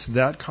embrace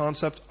that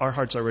concept, our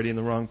heart's already in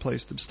the wrong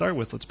place to start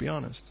with, let's be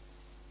honest.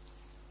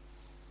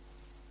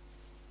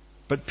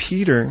 But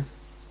Peter,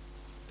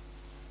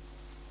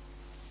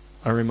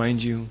 I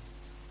remind you,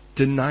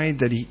 denied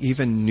that he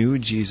even knew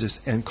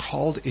Jesus and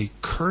called a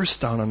curse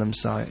down on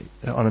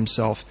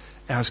himself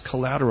as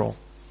collateral.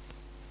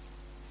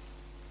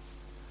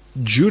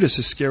 Judas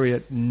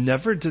Iscariot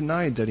never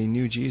denied that he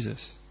knew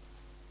Jesus.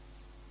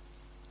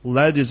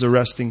 Led his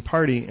arresting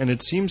party, and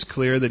it seems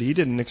clear that he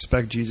didn't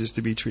expect Jesus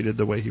to be treated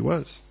the way he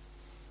was.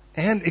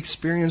 And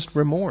experienced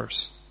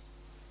remorse.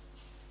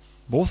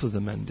 Both of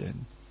the men did.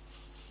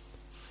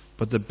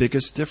 But the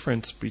biggest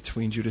difference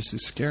between Judas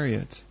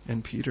Iscariot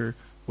and Peter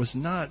was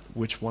not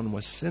which one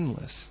was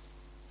sinless,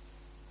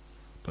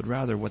 but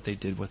rather what they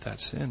did with that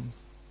sin.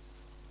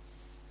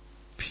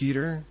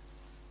 Peter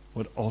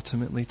would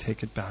ultimately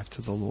take it back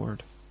to the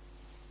Lord,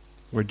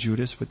 where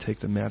Judas would take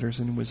the matters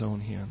into his own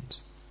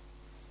hands.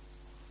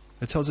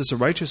 It tells us a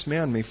righteous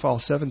man may fall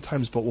 7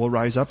 times but will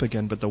rise up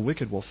again, but the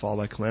wicked will fall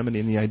by calamity.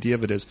 And the idea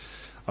of it is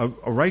a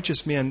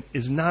righteous man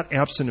is not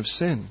absent of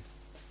sin,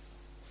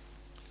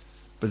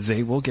 but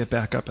they will get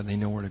back up and they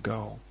know where to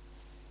go.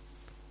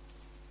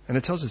 And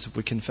it tells us if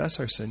we confess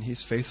our sin,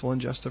 He's faithful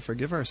and just to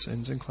forgive our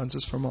sins and cleanse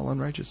us from all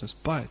unrighteousness.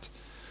 But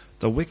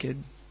the wicked,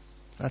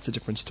 that's a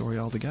different story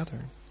altogether.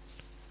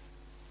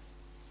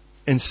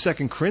 In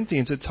 2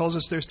 Corinthians, it tells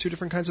us there's 2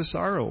 different kinds of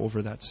sorrow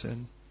over that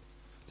sin.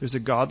 There's a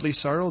godly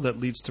sorrow that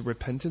leads to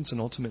repentance and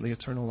ultimately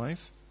eternal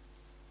life.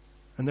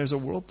 And there's a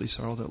worldly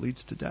sorrow that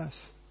leads to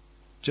death.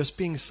 Just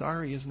being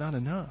sorry is not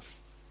enough.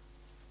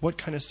 What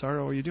kind of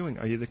sorrow are you doing?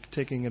 Are you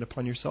taking it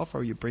upon yourself, or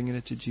are you bringing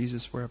it to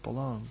Jesus where it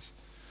belongs?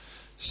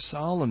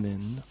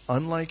 Solomon,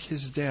 unlike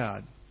his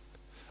dad,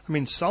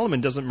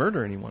 Solomon doesn't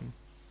murder anyone.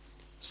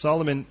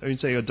 Solomon, you'd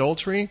say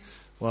adultery,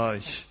 well,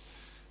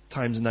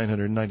 times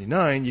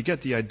 999, you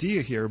get the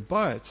idea here,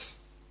 but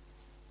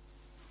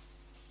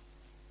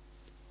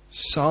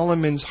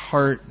Solomon's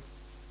heart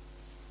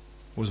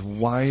was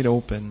wide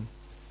open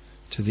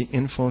to the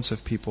influence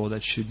of people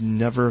that should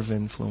never have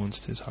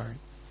influenced his heart.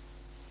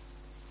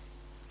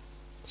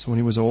 So when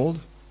he was old,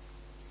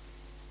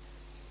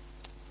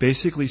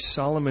 basically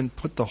Solomon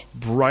put the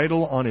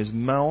bridle on his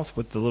mouth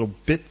with the little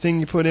bit thing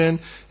you put in,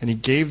 and he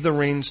gave the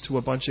reins to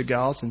a bunch of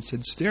gals and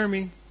said, "Steer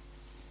me."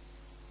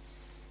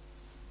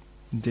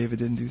 And David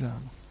didn't do that.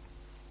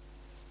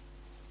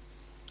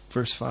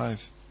 Verse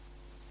 5.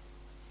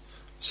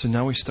 So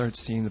now we start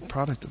seeing the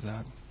product of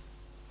that.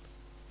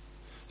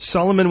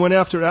 Solomon went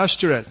after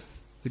Ashtoreth,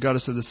 the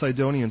goddess of the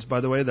Sidonians.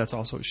 By the way, that's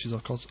also, she's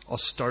called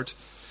Astarte.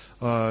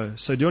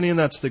 Sidonian,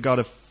 that's the god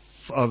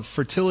of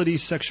fertility,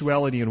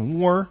 sexuality, and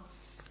war.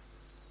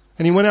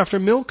 And he went after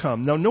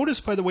Milcom. Now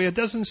notice, by the way, it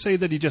doesn't say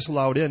that he just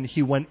allowed in.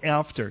 He went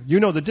after. You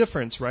know the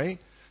difference, right?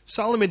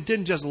 Solomon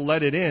didn't just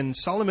let it in.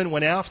 Solomon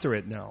went after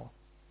it now.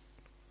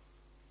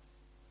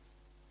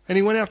 And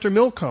he went after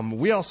Milcom.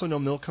 We also know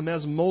Milcom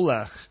as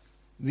Molech,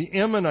 the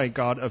Ammonite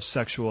god of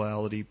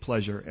sexuality,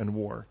 pleasure, and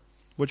war.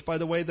 Which, by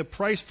the way, the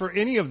price for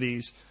any of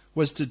these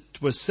was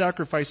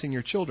sacrificing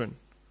your children.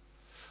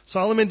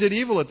 Solomon did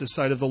evil at the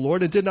sight of the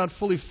Lord and did not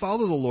fully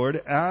follow the Lord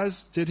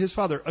as did his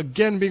father.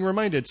 Again, being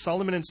reminded,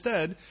 Solomon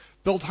instead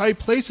built high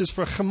places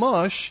for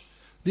Chemosh,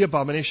 the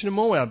abomination of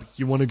Moab.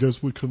 You want to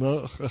guess what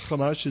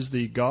Chemosh is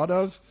the god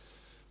of?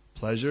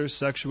 Pleasure,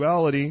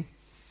 sexuality.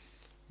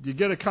 Do you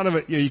get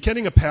are you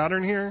getting a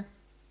pattern here?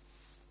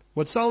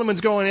 What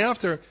Solomon's going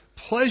after,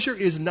 pleasure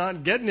is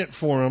not getting it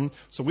for him,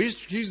 so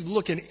he's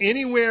looking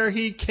anywhere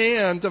he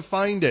can to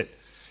find it.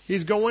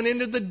 He's going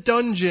into the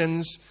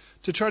dungeons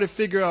to try to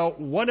figure out,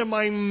 what am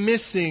I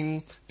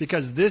missing,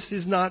 because this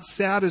is not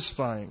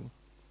satisfying.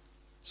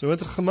 So at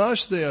the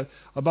Chemosh, the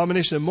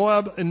abomination of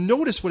Moab, and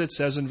notice what it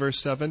says in verse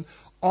 7,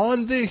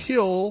 on the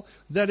hill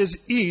that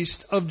is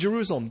east of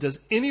Jerusalem. Does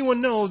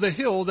anyone know the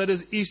hill that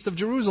is east of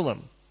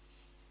Jerusalem?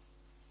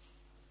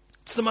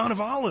 It's the Mount of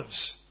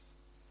Olives.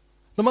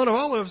 The Mount of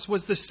Olives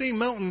was the same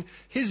mountain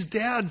his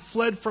dad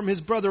fled from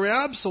his brother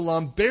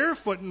Absalom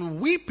barefoot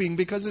and weeping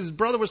because his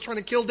brother was trying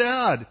to kill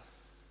dad.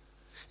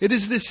 It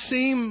is the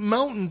same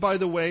mountain, by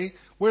the way,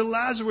 where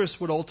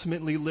Lazarus would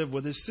ultimately live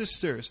with his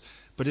sisters.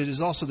 But it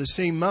is also the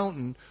same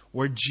mountain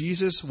where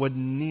Jesus would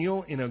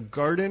kneel in a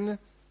garden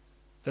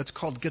that's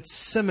called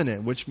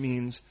Gethsemane, which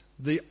means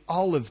the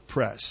olive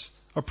press.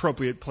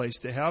 Appropriate place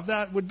to have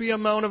that would be a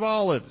Mount of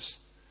Olives.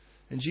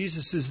 And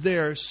Jesus is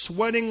there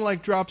sweating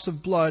like drops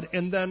of blood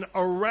and then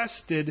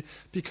arrested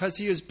because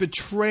he is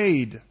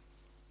betrayed.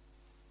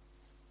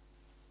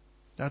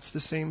 That's the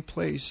same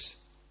place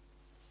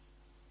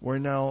where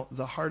now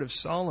the heart of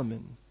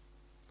Solomon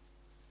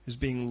is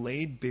being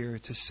laid bare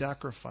to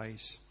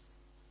sacrifice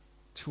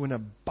to an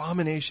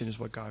abomination, is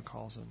what God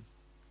calls him,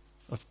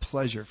 of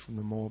pleasure from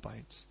the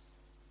Moabites.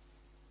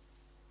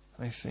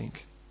 I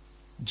think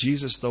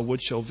Jesus, though,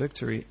 would show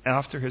victory.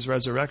 After his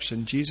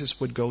resurrection, Jesus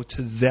would go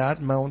to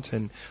that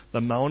mountain, the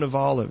Mount of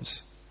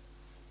Olives.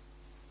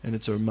 And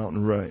it's a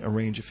mountain a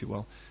range, if you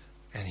will.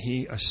 And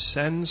he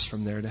ascends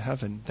from there to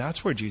heaven.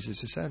 That's where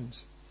Jesus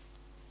ascends.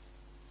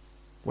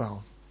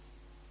 Wow.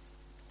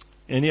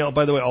 And he,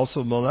 by the way,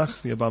 also Molech,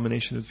 the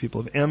abomination of the people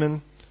of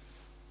Ammon.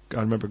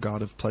 God, remember,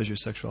 God of pleasure,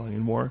 sexuality,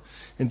 and war.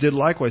 And did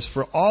likewise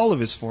for all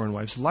of his foreign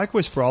wives.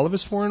 Likewise for all of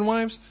his foreign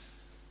wives.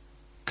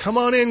 Come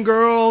on in,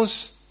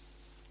 girls.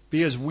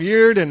 Be as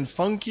weird and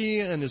funky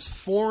and as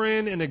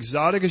foreign and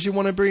exotic as you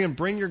want to be, and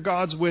bring your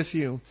gods with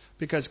you.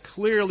 Because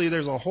clearly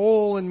there's a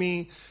hole in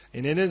me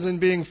and it isn't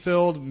being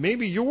filled.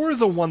 Maybe you're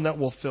the one that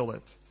will fill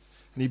it.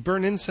 And he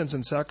burned incense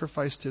and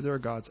sacrificed to their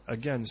gods.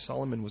 Again,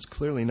 Solomon was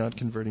clearly not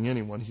converting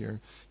anyone here.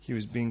 He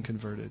was being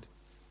converted.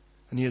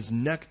 And he is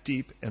neck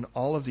deep in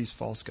all of these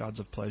false gods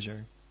of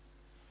pleasure.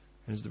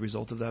 And as the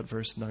result of that,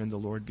 verse 9, the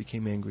Lord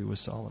became angry with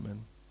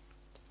Solomon.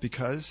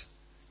 Because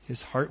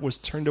his heart was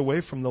turned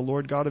away from the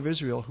Lord God of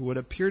Israel, who had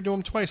appeared to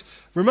him twice.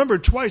 Remember,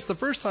 twice. The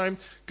first time,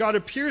 God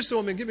appears to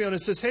him in Gibeon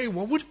and says, hey,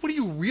 well, what do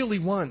you really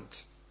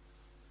want?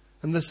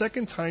 And the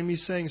second time,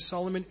 he's saying,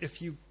 Solomon,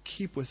 if you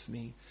keep with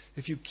me,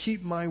 if you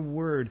keep my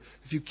word,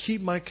 if you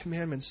keep my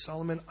commandments,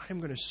 Solomon, I'm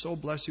going to so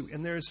bless you.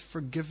 And there is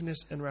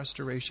forgiveness and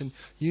restoration.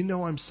 You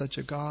know I'm such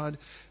a God.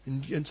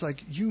 And it's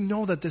like, you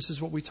know that this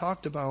is what we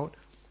talked about.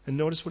 And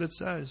notice what it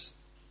says.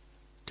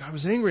 God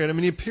was angry at him,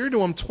 and he appeared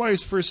to him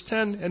twice, verse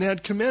 10, and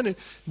had commanded.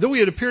 Though he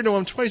had appeared to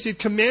him twice, he had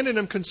commanded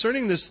him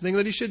concerning this thing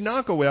that he should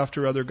not go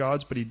after other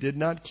gods, but he did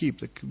not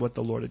keep what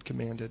the Lord had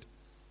commanded.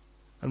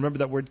 And remember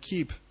that word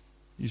keep.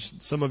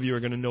 Some of you are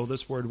going to know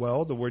this word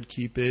well. The word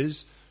keep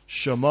is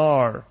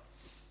shamar,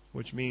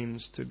 which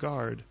means to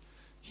guard.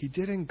 He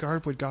didn't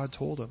guard what God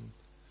told him,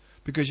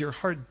 because your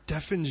heart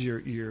deafens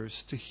your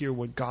ears to hear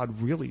what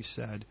God really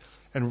said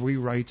and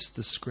rewrites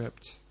the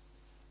script.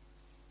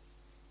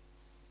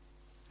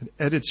 It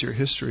edits your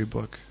history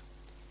book.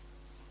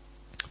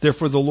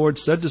 Therefore the Lord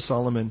said to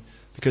Solomon,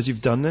 because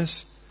you've done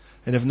this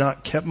and have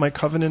not kept my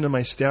covenant and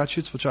my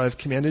statutes which I have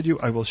commanded you,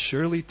 I will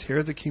surely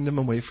tear the kingdom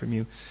away from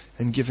you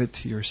and give it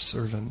to your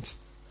servant.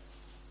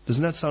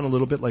 Doesn't that sound a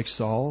little bit like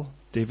Saul,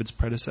 David's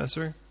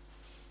predecessor?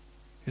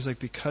 He's like,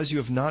 because you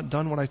have not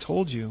done what I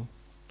told you,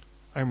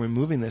 I'm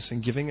removing this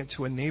and giving it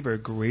to a neighbor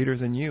greater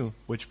than you,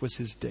 which was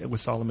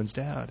was Solomon's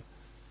dad.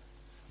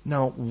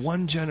 Now,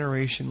 one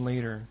generation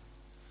later,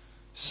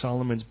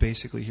 Solomon's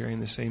basically hearing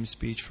the same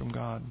speech from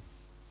God.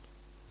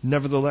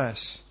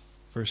 Nevertheless,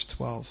 verse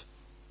 12,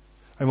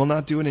 I will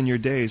not do it in your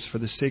days for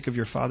the sake of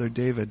your father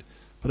David,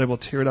 but I will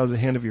tear it out of the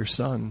hand of your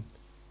son.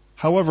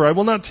 However, I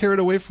will not tear it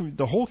away from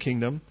the whole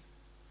kingdom.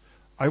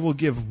 I will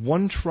give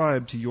one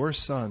tribe to your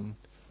son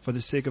for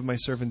the sake of my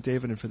servant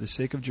David and for the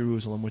sake of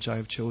Jerusalem, which I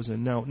have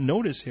chosen. Now,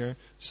 notice here,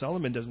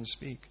 Solomon doesn't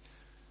speak.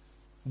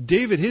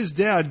 David, his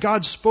dad,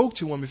 God spoke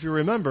to him, if you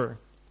remember,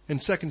 in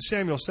 2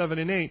 Samuel 7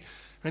 and 8.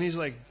 And he's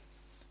like,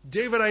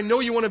 David, I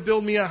know you want to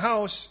build me a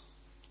house,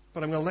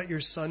 but I'm going to let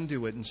your son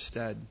do it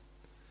instead.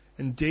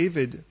 And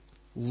David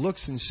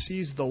looks and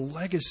sees the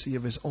legacy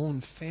of his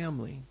own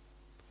family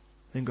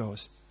and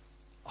goes,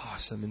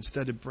 awesome.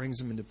 Instead, it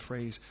brings him into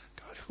praise.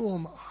 God, who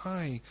am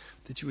I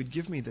that you would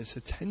give me this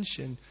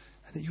attention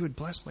and that you would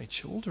bless my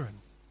children?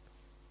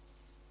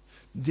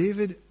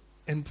 David,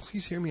 and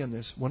please hear me on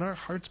this, when our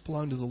hearts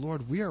belong to the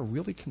Lord, we are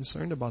really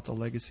concerned about the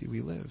legacy we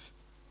live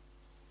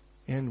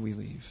and we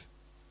leave.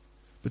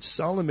 But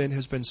Solomon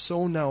has been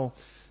so now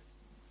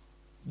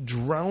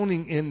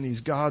drowning in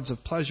these gods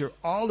of pleasure,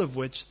 all of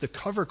which the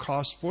cover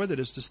cost for that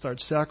is to start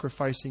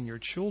sacrificing your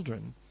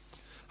children.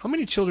 How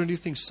many children do you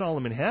think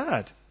Solomon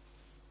had?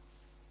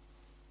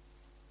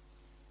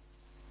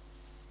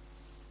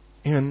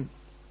 And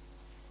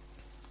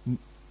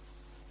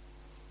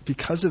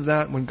because of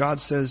that, when God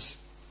says,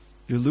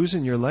 you're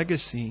losing your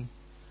legacy,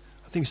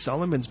 I think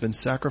Solomon's been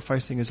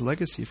sacrificing his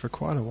legacy for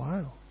quite a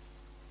while.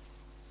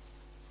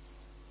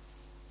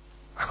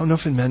 I don't know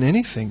if it meant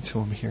anything to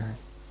him here.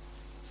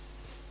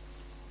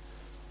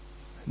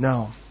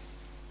 Now,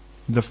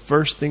 the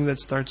first thing that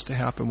starts to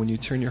happen when you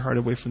turn your heart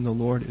away from the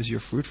Lord is your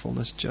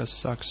fruitfulness just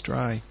sucks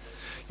dry.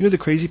 You know the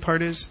crazy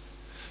part is?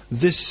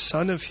 This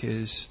son of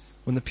his,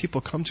 when the people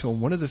come to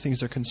him, one of the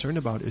things they're concerned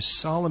about is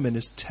Solomon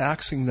is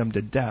taxing them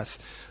to death.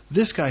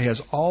 This guy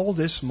has all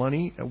this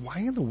money. Why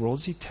in the world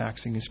is he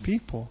taxing his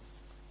people?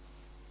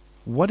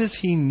 What does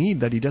he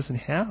need that he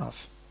doesn't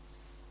have?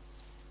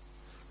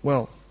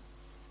 Well,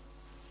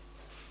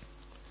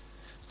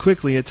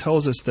 quickly, it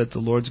tells us that the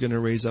Lord's going to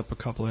raise up a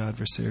couple of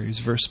adversaries.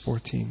 Verse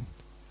 14.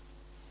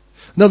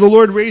 Now the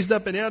Lord raised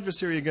up an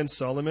adversary against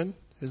Solomon.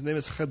 His name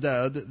is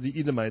Hadad, the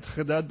Edomite.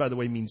 Hadad, by the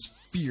way, means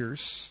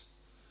fierce.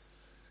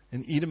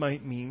 And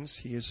Edomite means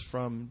he is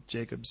from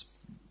Jacob's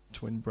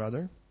twin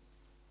brother.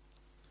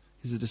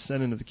 He's a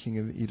descendant of the king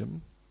of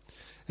Edom.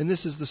 And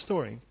this is the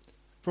story.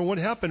 For what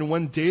happened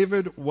when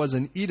David was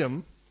in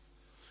Edom,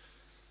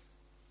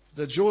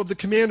 that Joab, the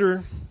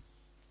commander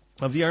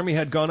of the army,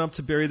 had gone up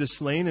to bury the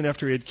slain, and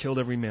after he had killed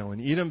every male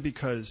in Edom,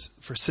 because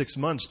for 6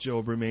 months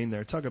Joab remained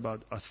there. Talk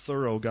about a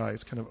thorough guy.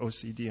 It's kind of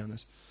OCD on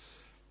this.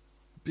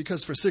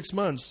 Because for 6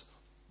 months,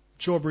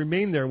 Joab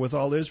remained there with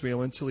all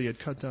Israel until he had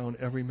cut down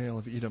every male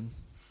of Edom.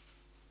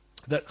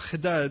 That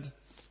Hadad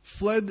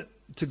fled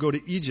to go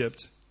to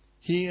Egypt,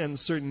 he and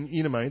certain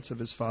Edomites of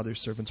his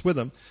father's servants with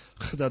him.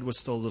 Hadad was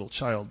still a little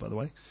child, by the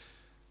way.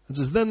 It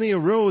says, then they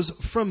arose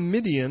from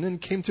Midian and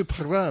came to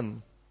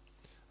Paran.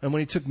 And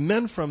when he took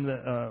men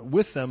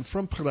with them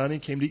from Paran, he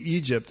came to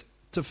Egypt,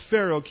 to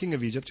Pharaoh, king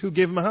of Egypt, who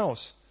gave him a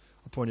house,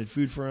 appointed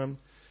food for him,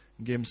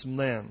 and gave him some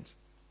land.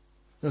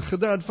 And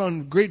Hadad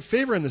found great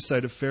favor in the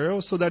sight of Pharaoh,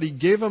 so that he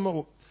gave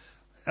him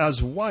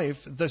as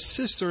wife the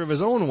sister of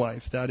his own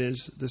wife, that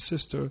is, the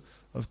sister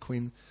of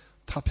Queen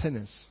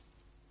Tahpenes.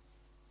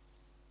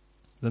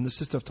 Then the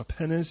sister of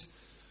Tahpenes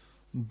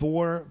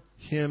bore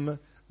him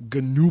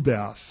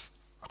Genubath.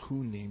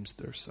 Who names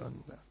their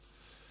son that?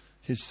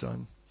 His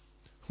son.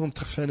 Whom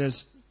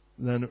Tahpenes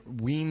then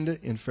weaned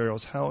in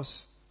Pharaoh's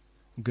house.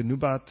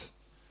 Genubath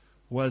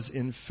was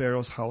in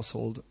Pharaoh's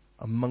household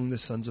among the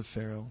sons of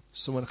Pharaoh.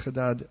 So when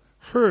Hadad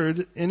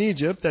heard in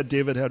Egypt that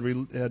David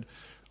had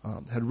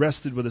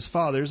rested with his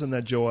fathers and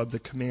that Joab, the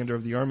commander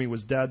of the army,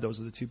 was dead, those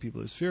are the two people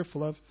he was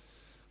fearful of,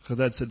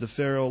 Hadad said to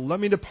Pharaoh, let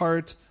me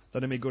depart,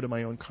 that I may go to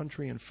my own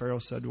country. And Pharaoh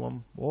said to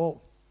him,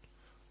 well,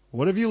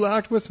 what have you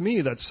lacked with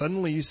me that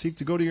suddenly you seek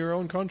to go to your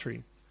own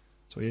country?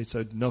 So he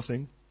said,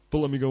 nothing, but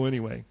let me go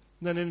anyway.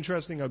 And then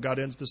interesting how God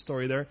ends the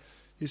story there.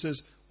 He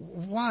says,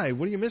 why?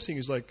 What are you missing?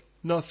 He's like,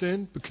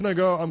 nothing, but can I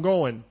go? I'm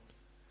going.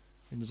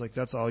 And he's like,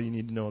 that's all you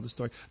need to know of the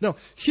story. Now,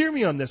 hear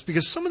me on this,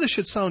 because some of this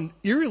should sound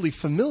eerily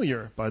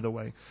familiar, by the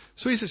way.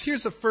 So he says,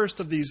 here's the first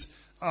of these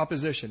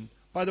opposition.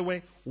 By the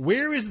way,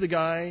 where is the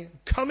guy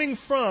coming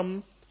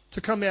from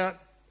to come at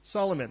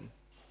Solomon?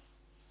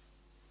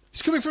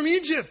 He's coming from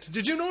Egypt.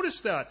 Did you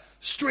notice that?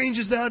 Strange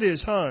as that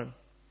is, huh?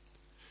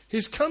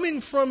 He's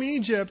coming from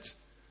Egypt,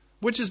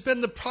 which has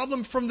been the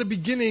problem from the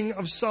beginning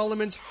of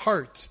Solomon's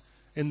heart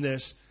in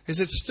this, is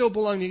it still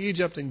belonged to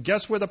Egypt. And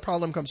guess where the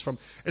problem comes from?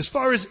 As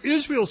far as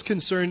Israel's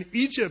concerned,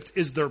 Egypt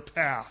is their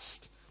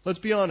past. Let's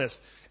be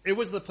honest. It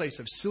was the place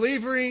of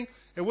slavery.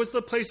 It was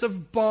the place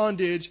of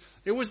bondage.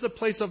 It was the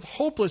place of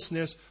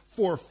hopelessness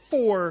for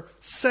 4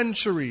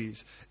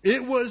 centuries.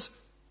 It was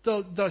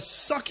the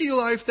sucky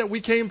life that we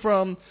came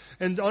from,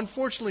 and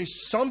unfortunately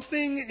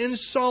something in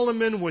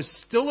Solomon was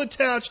still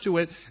attached to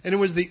it, and it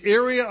was the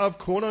area of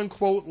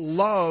quote-unquote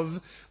love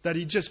that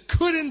he just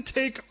couldn't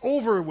take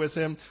over with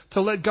him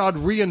to let God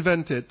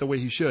reinvent it the way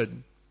he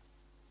should.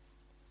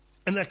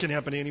 And that can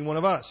happen to any one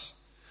of us.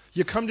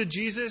 You come to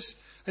Jesus,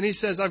 and he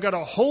says, I've got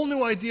a whole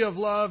new idea of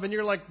love. And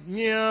you're like,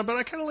 yeah, but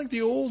I kind of like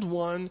the old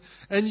one.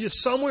 And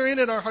somewhere in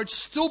it, our heart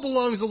still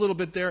belongs a little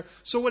bit there.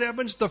 So what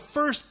happens? The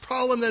first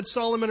problem that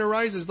Solomon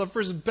arises, the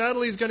first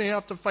battle he's going to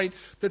have to fight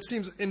that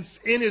seems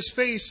in his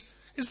face,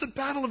 is the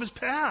battle of his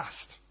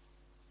past.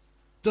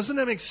 Doesn't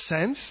that make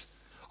sense?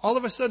 All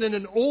of a sudden,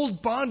 an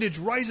old bondage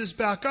rises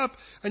back up,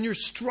 and you're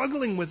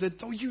struggling with it.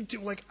 Though you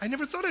do, I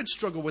never thought I'd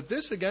struggle with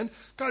this again.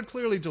 God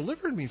clearly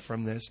delivered me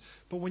from this.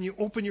 But when you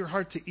open your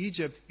heart to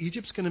Egypt,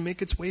 Egypt's going to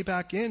make its way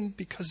back in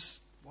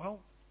because,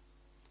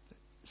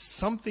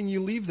 something you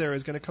leave there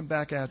is going to come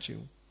back at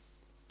you.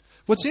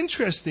 What's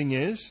interesting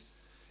is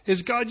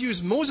God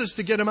used Moses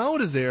to get him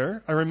out of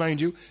there. I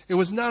remind you, it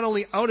was not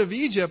only out of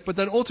Egypt, but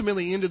then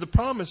ultimately into the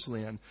Promised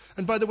Land.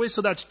 And by the way,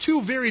 so that's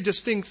 2 very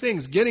distinct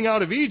things: getting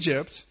out of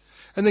Egypt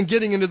and then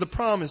getting into the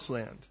Promised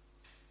Land.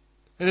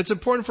 And it's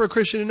important for a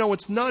Christian to know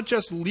it's not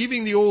just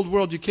leaving the old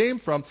world you came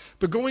from,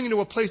 but going into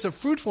a place of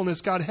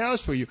fruitfulness God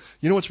has for you.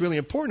 You know what's really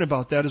important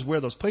about that is where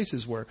those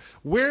places were.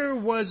 Where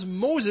was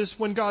Moses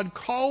when God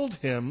called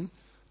him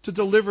to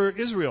deliver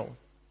Israel?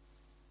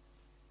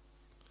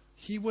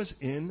 He was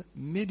in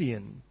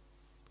Midian.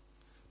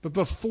 But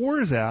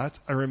before that,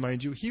 I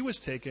remind you, he was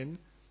taken,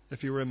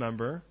 if you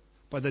remember,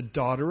 by the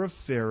daughter of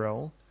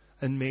Pharaoh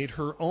and made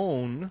her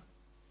own,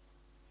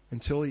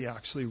 until he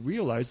actually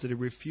realized that he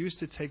refused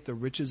to take the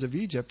riches of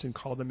Egypt and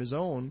call them his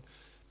own,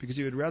 because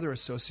he would rather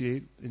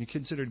associate, and he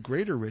considered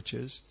greater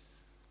riches,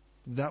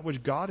 that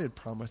which God had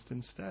promised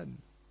instead.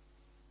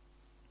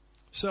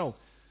 So,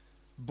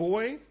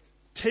 boy,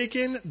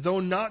 taken,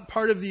 though not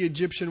part of the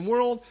Egyptian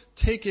world,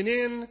 taken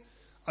in,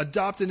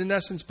 adopted in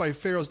essence by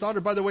Pharaoh's daughter.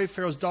 By the way,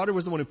 Pharaoh's daughter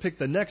was the one who picked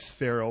the next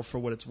Pharaoh, for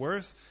what it's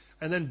worth,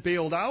 and then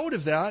bailed out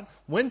of that,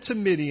 went to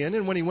Midian,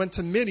 and when he went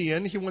to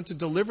Midian, he went to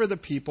deliver the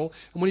people.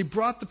 And when he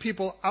brought the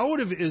people out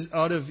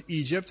of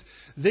Egypt,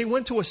 they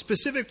went to a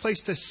specific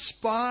place to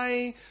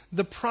spy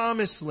the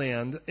Promised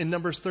Land in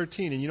Numbers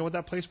 13. And you know what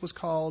that place was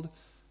called?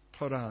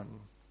 Paran.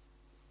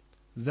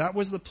 That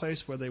was the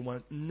place where they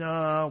went,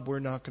 nah, we're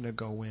not going to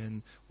go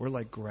in. We're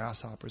like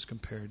grasshoppers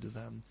compared to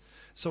them.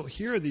 So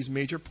here are these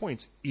major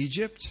points.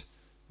 Egypt,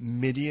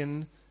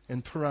 Midian,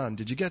 and Paran.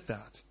 Did you get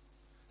that?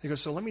 He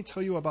goes, so let me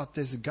tell you about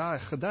this guy,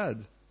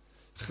 Hadad.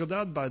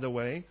 Hadad, by the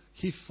way,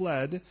 he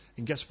fled,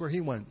 and guess where he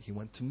went? He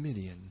went to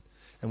Midian.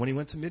 And when he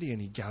went to Midian,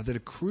 he gathered a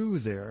crew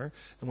there.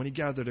 And when he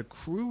gathered a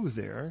crew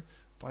there,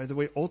 by the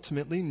way,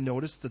 ultimately,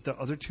 notice that the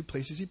other two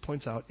places he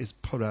points out is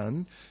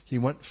Paran. He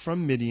went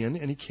from Midian,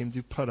 and he came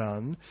to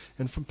Paran.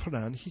 And from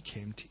Paran, he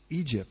came to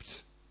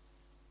Egypt.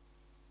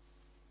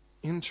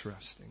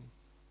 Interesting.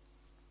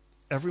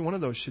 Every one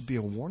of those should be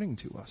a warning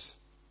to us.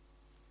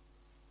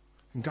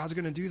 And God's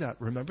going to do that.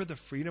 Remember the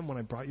freedom when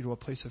I brought you to a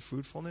place of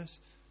fruitfulness?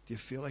 Do you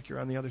feel like you're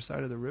on the other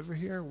side of the river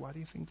here? Why do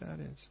you think that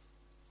is?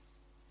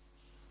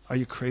 Are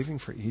you craving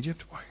for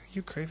Egypt? Why are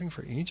you craving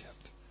for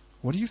Egypt?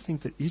 What do you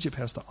think that Egypt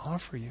has to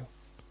offer you?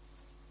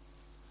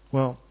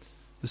 Well,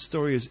 the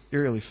story is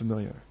eerily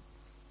familiar.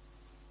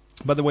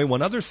 By the way,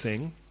 one other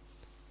thing,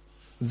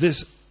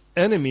 this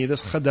enemy,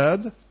 this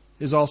Hadad,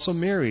 is also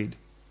married.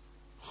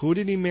 Who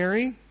did he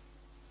marry?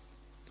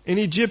 An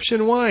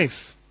Egyptian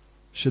wife.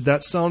 Should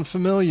that sound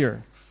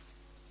familiar?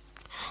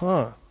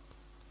 Huh.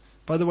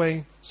 By the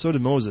way, so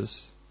did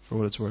Moses, for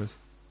what it's worth.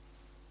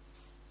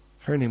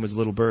 Her name was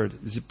Little Bird,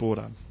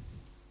 Zipporah.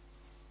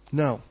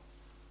 Now,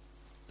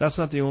 that's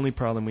not the only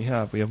problem we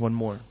have. We have one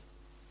more.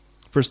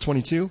 Verse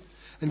 22.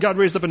 And God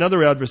raised up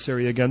another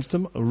adversary against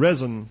him,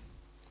 Rezin,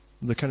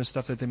 the kind of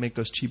stuff that they make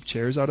those cheap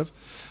chairs out of.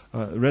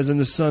 Rezin,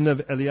 the son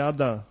of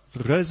Eliada.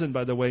 Rezin,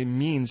 by the way,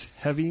 means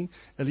heavy.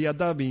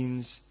 Eliada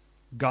means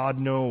God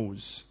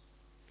knows.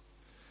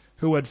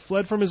 Who had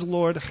fled from his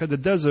lord,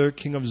 Hadadezer,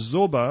 king of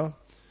Zobah.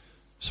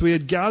 So he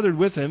had gathered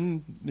with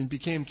him and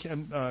became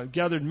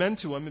gathered men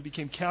to him and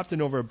became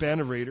captain over a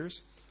band of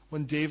raiders.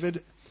 When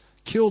David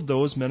killed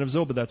those men of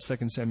Zobah, that's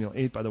 2 Samuel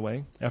 8, by the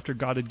way. After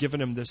God had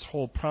given him this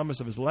whole promise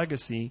of his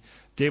legacy,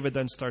 David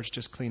then starts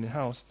just cleaning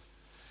house.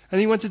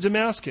 And he went to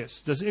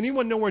Damascus. Does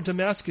anyone know where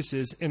Damascus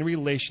is in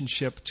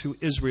relationship to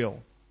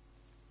Israel?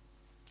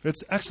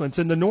 It's excellent. It's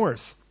in the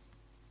north.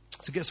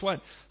 So guess what?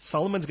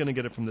 Solomon's going to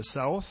get it from the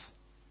south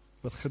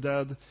with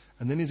Hadad,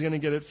 and then he's going to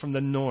get it from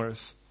the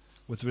north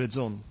with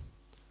Rezin.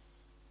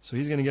 So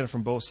he's going to get it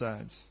from both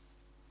sides.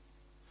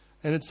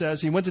 And it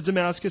says, he went to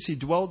Damascus, he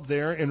dwelt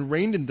there and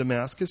reigned in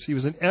Damascus. He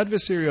was an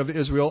adversary of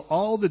Israel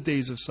all the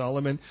days of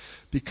Solomon,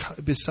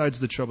 besides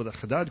the trouble that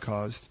Hadad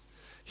caused.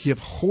 He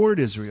abhorred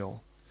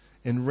Israel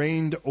and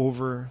reigned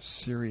over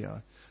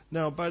Syria.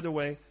 Now, by the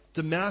way,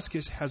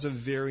 Damascus has a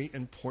very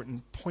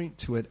important point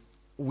to it,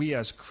 we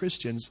as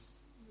Christians,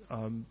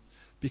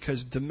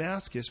 because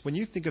Damascus, when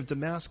you think of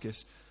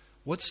Damascus,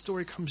 what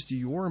story comes to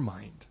your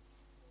mind?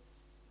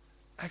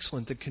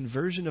 Excellent, the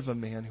conversion of a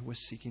man who was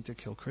seeking to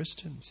kill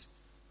Christians,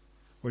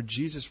 where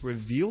Jesus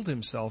revealed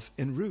himself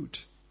en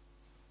route,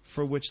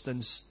 for which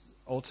then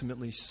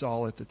ultimately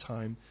Saul at the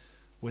time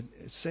would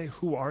say,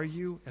 who are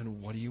you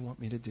and what do you want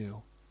me to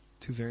do?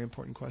 Two very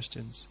important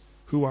questions.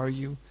 Who are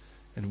you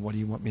and what do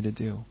you want me to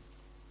do?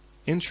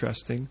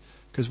 Interesting,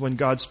 because when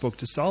God spoke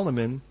to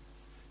Solomon,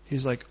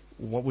 he's like,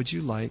 what would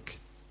you like?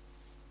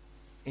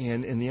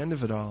 And in the end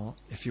of it all,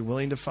 if you're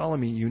willing to follow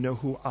me, you know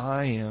who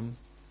I am.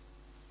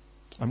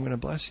 I'm going to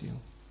bless you.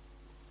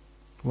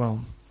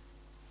 Well,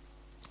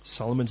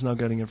 Solomon's now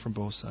getting it from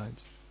both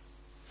sides.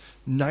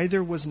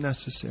 Neither was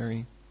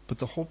necessary, but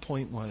the whole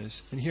point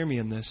was, and hear me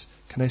in this,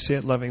 can I say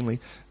it lovingly?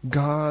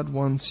 God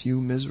wants you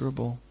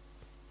miserable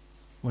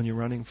when you're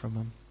running from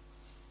Him,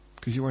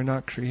 because you are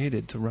not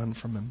created to run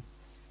from Him.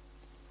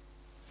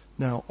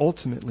 Now,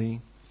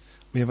 ultimately,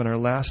 we have in our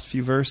last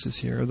few verses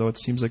here, though it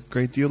seems like a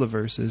great deal of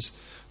verses,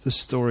 the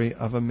story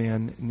of a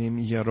man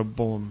named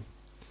Jeroboam.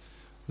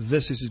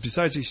 This is,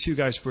 besides these two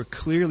guys were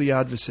clearly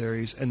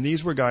adversaries, and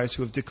these were guys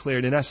who have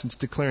declared, in essence,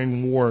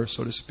 declaring war,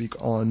 so to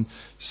speak, on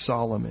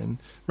Solomon.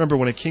 Remember,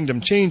 when a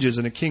kingdom changes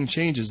and a king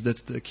changes,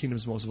 that's the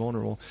kingdom's most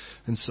vulnerable.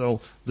 And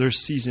so they're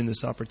seizing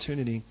this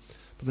opportunity.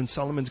 But then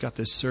Solomon's got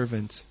this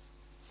servant.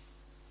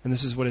 And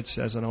this is what it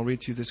says, and I'll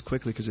read to you this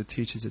quickly because it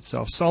teaches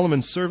itself.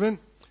 Solomon's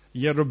servant,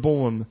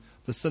 Jeroboam,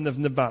 the son of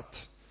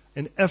Nebat,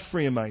 an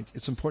Ephraimite.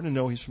 It's important to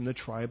know he's from the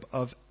tribe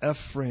of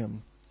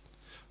Ephraim,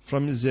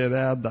 from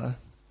Zerada,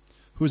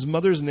 whose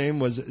mother's name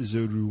was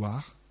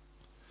Zeruah,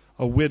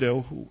 a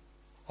widow who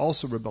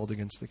also rebelled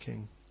against the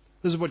king.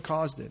 This is what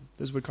caused it.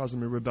 This is what caused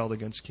him to rebel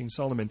against King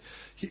Solomon.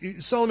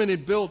 Solomon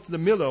had built the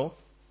Millo,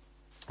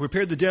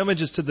 repaired the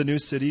damages to the new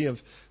city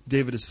of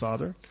David his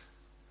father.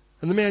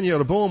 And the man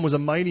Jeroboam was a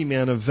mighty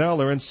man of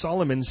valor, and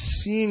Solomon,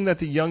 seeing that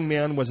the young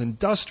man was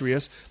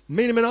industrious,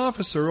 made him an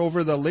officer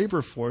over the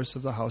labor force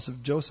of the house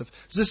of Joseph.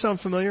 Does this sound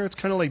familiar? It's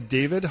kind of like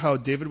David, how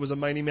David was a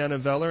mighty man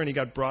of valor, and he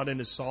got brought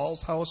into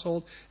Saul's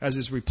household as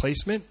his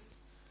replacement.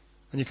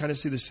 And you kind of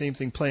see the same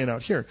thing playing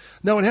out here.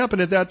 Now it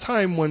happened at that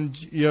time when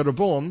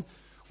Jeroboam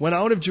went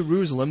out of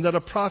Jerusalem that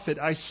a prophet,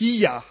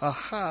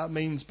 Ahijah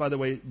means, by the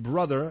way,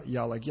 brother,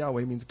 Yah like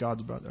Yahweh means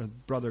God's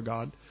brother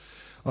God.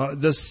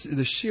 The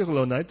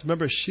Shilonite,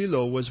 remember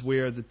Shiloh was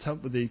where the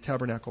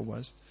tabernacle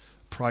was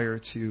prior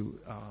to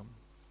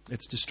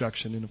its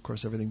destruction, and of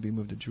course everything being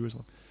moved to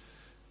Jerusalem.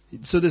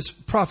 So this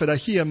prophet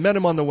Ahijah met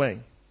him on the way.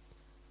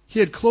 He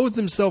had clothed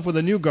himself with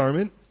a new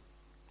garment,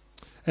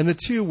 and the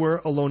two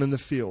were alone in the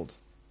field.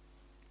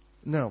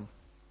 Now,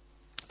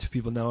 two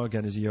people now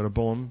again is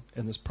Jeroboam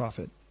and this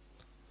prophet.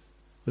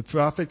 The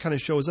prophet kind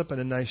of shows up in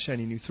a nice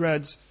shiny new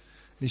threads,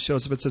 and he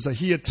shows up. It says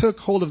Ahijah took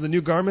hold of the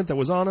new garment that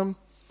was on him,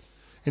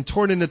 and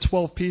tore it into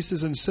 12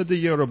 pieces, and said to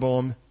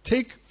Jeroboam,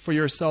 take for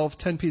yourself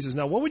 10 pieces.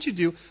 Now, what would you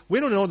do? We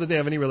don't know that they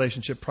have any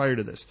relationship prior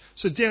to this.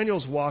 So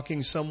Daniel's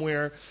walking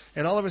somewhere,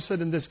 and all of a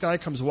sudden this guy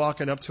comes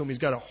walking up to him. He's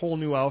got a whole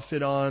new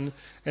outfit on,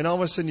 and all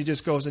of a sudden he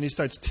just goes and he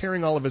starts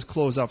tearing all of his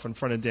clothes off in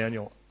front of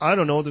Daniel. I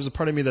don't know. There's a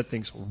part of me that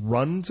thinks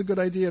run's a good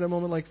idea at a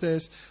moment like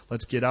this.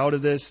 Let's get out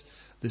of this.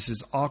 This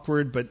is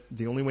awkward, but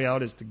the only way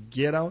out is to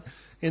get out.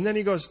 And then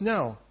he goes,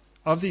 now,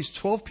 of these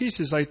 12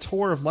 pieces I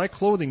tore of my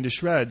clothing to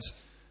shreds,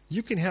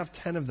 you can have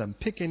 10 of them.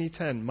 Pick any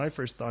 10. My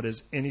first thought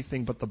is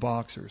anything but the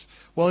boxers.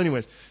 Well,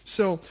 anyways,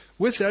 so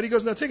with that, he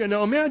goes, now take it.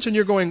 Now imagine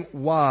you're going,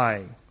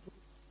 why?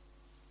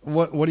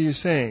 What are you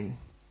saying?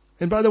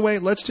 And by the way,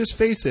 let's just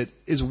face it.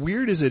 As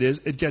weird as it is,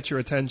 it gets your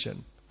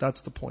attention.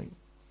 That's the point.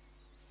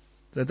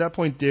 At that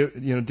point,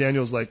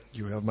 Daniel's like,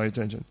 you have my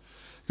attention.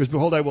 He goes,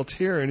 behold, I will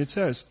tear, and it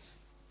says,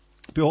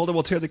 behold, I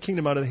will tear the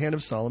kingdom out of the hand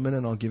of Solomon,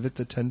 and I'll give it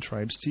the 10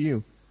 tribes to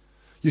you.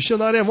 You shall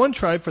not have one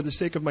tribe for the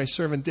sake of my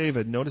servant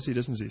David. Notice he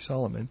doesn't say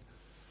Solomon.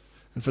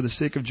 And for the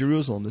sake of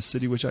Jerusalem, the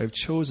city which I have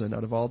chosen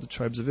out of all the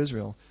tribes of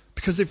Israel.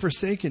 Because they've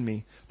forsaken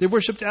me. They've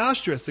worshipped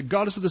Ashtoreth, the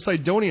goddess of the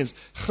Sidonians,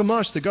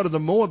 Chemosh, the god of the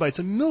Moabites,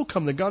 and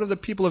Milcom, the god of the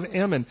people of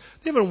Ammon.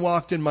 They haven't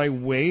walked in my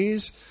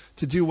ways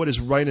to do what is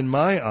right in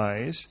my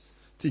eyes,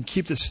 to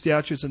keep the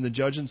statutes and the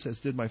judgments as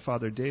did my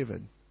father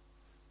David.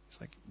 It's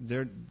like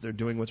they're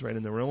doing what's right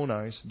in their own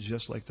eyes,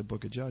 just like the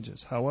book of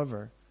Judges.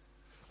 However,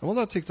 I will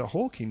not take the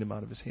whole kingdom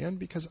out of his hand,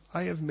 because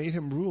I have made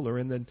him ruler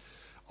in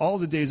all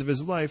the days of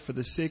his life for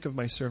the sake of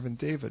my servant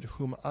David,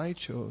 whom I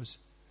chose,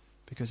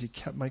 because he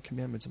kept my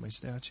commandments and my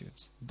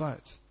statutes.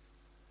 But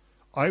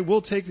I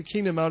will take the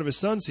kingdom out of his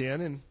son's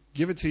hand and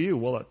give it to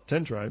you,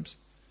 10 tribes.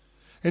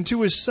 And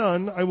to his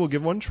son I will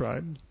give 1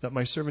 tribe, that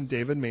my servant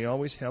David may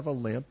always have a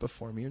lamp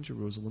before me in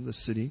Jerusalem, the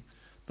city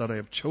that I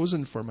have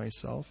chosen for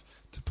myself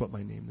to put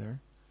my name there.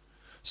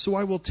 So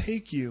I will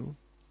take you,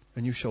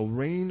 and you shall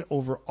reign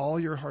over all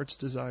your heart's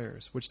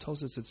desires, which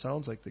tells us it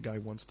sounds like the guy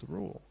wants to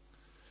rule.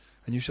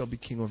 And you shall be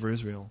king over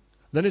Israel.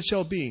 Then it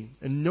shall be,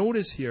 and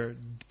notice here,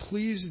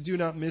 please do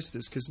not miss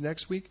this, because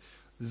next week,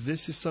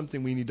 this is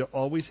something we need to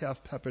always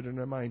have peppered in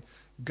our mind.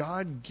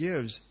 God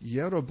gives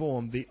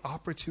Jeroboam the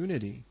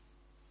opportunity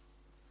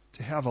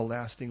to have a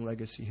lasting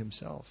legacy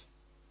himself.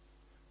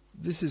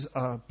 This is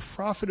a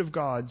prophet of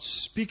God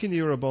speaking to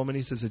Jeroboam, and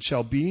he says, it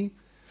shall be,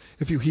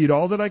 if you heed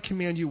all that I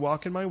command you,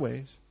 walk in my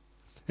ways,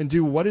 and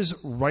do what is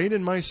right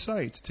in my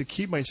sight, to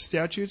keep my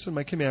statutes and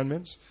my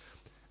commandments,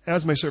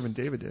 as my servant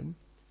David did,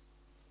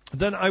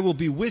 then I will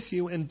be with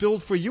you and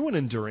build for you an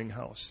enduring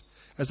house,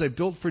 as I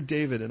built for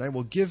David, and I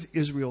will give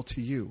Israel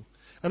to you.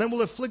 And I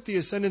will afflict the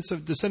descendants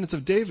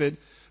of David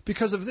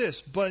because of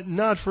this, but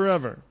not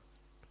forever.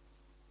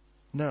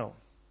 Now,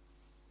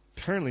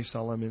 apparently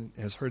Solomon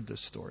has heard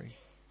this story.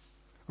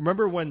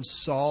 Remember when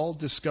Saul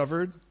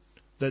discovered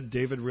that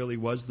David really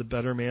was the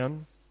better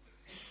man?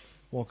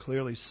 Well,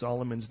 clearly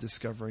Solomon's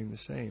discovering the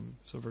same.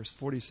 So verse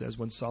 40 says,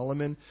 when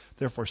Solomon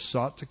therefore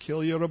sought to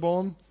kill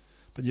Jeroboam,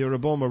 but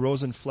Jeroboam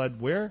arose and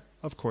fled where?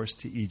 Of course,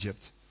 to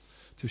Egypt,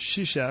 to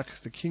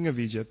Shishak, the king of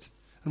Egypt,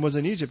 and was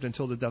in Egypt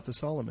until the death of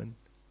Solomon.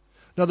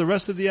 Now the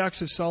rest of the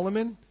acts of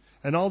Solomon,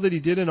 and all that he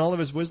did and all of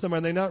his wisdom,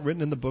 are they not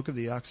written in the book of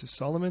the acts of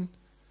Solomon?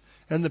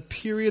 And the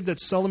period that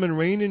Solomon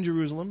reigned in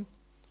Jerusalem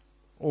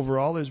over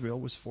all Israel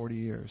was 40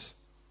 years.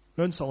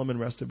 Then Solomon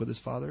rested with his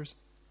fathers,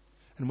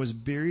 and was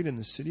buried in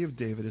the city of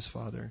David his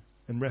father,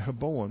 and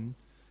Rehoboam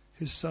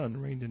his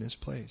son reigned in his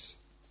place.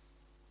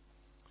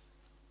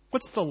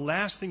 What's the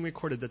last thing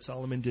recorded that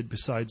Solomon did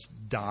besides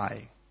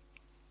die?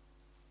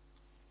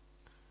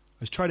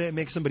 Was try to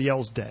make somebody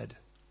else dead.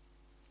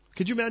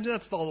 Could you imagine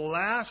that's the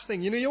last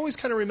thing? You always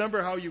kind of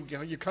remember how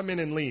you come in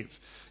and leave.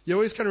 You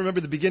always kind of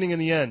remember the beginning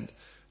and the end.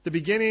 The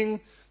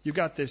beginning, you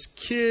got this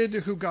kid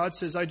who God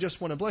says, I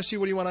just want to bless you.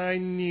 What do you want? I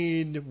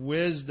need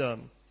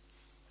wisdom.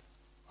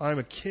 I'm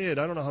a kid.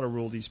 I don't know how to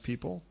rule these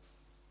people.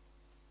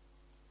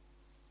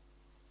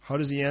 How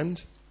does he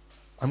end?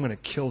 I'm going to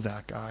kill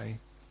that guy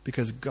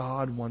because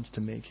God wants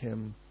to make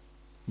him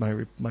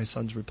my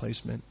son's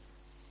replacement.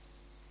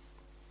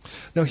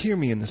 Now hear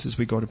me in this as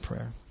we go to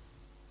prayer.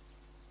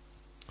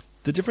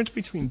 The difference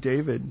between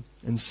David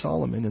and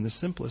Solomon in the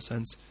simplest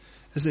sense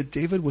is that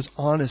David was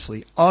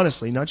honestly,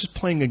 not just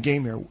playing a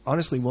game here,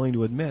 honestly willing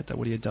to admit that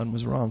what he had done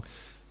was wrong.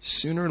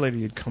 Sooner or later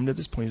he'd come to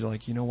this point, he's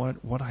like, you know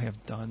what I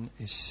have done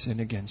is sin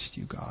against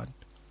you, God.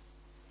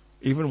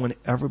 Even when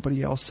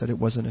everybody else said it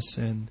wasn't a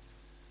sin,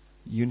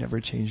 you never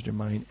changed your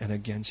mind, and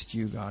against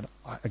you, God,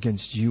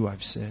 against you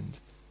I've sinned.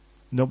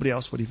 Nobody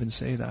else would even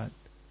say that.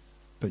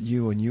 But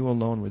you and you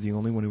alone were the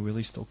only one who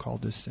really still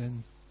called this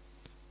sin.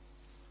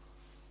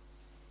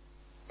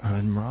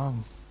 I'm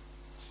wrong.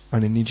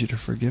 And I need you to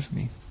forgive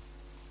me.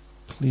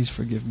 Please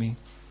forgive me.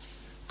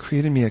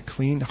 Create in me a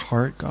clean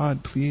heart,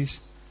 God,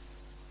 please.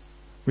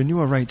 Renew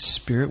a right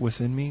spirit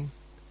within me.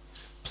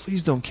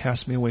 Please don't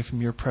cast me away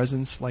from your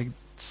presence like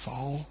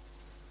Saul.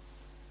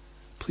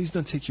 Please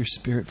don't take your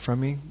spirit from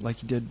me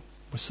like you did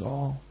with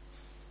Saul.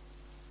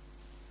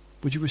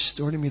 Would you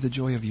restore to me the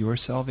joy of your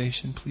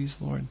salvation, please,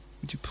 Lord?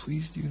 Would you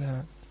please do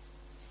that?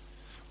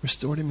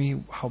 Restore to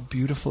me how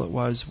beautiful it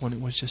was when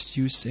it was just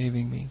you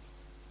saving me.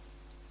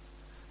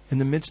 In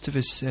the midst of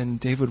his sin,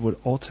 David would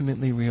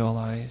ultimately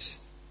realize,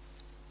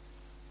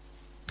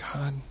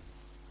 God,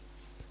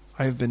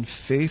 I have been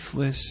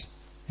faithless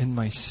in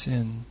my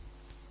sin,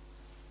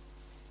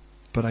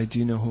 but I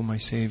do know who my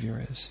Savior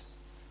is.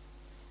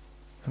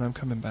 And I'm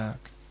coming back.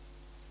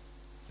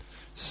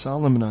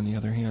 Solomon, on the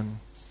other hand,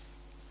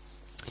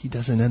 he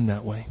doesn't end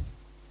that way.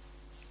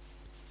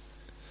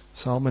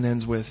 Solomon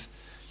ends with,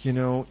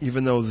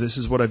 even though this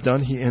is what I've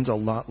done, he ends a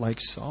lot like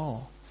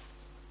Saul.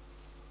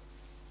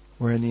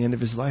 Where in the end of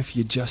his life,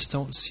 you just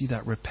don't see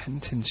that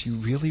repentance you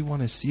really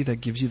want to see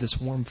that gives you this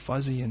warm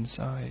fuzzy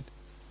inside.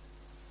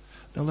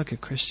 Now look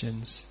at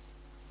Christians.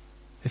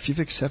 If you've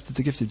accepted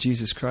the gift of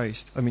Jesus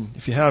Christ,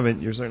 if you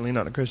haven't, you're certainly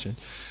not a Christian.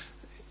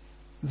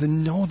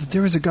 Then know that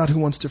there is a God who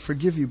wants to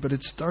forgive you, but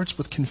it starts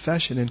with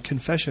confession. And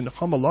confession,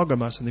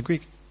 homologamos in the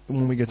Greek,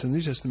 when we get to the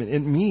New Testament,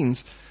 it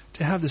means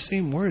to have the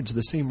same words,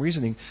 the same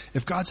reasoning.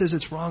 If God says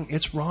it's wrong,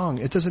 it's wrong.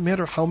 It doesn't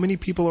matter how many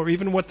people or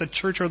even what the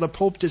church or the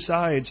Pope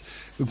decides.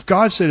 If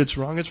God said it's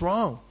wrong, it's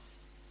wrong.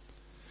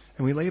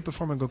 And we lay it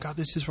before him and go, God,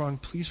 this is wrong.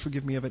 Please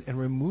forgive me of it and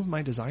remove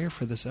my desire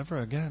for this ever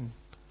again.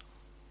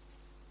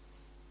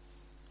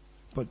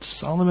 But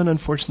Solomon,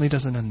 unfortunately,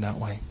 doesn't end that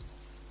way.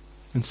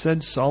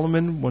 Instead,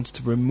 Solomon wants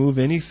to remove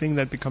anything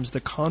that becomes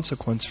the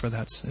consequence for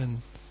that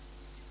sin.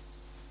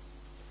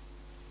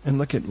 And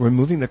look at,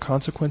 removing the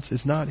consequence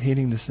is not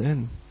hating the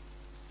sin.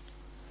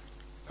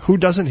 Who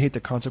doesn't hate the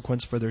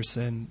consequence for their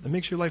sin? It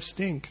makes your life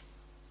stink.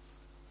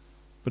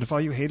 But if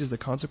all you hate is the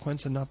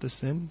consequence and not the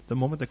sin, the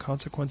moment the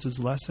consequences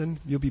lessen,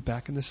 you'll be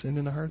back in the sin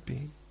in a heartbeat.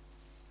 And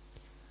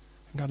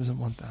God doesn't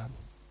want that.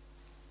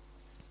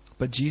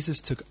 But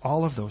Jesus took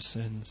all of those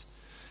sins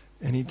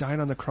and he died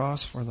on the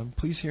cross for them.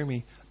 Please hear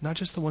me. Not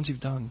just the ones you've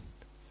done,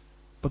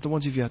 but the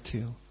ones you've yet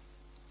to.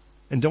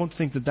 And don't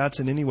think that that's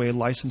in any way a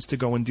license to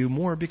go and do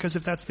more, because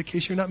if that's the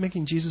case, you're not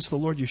making Jesus the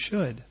Lord you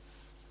should.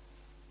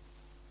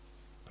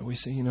 But we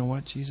say, you know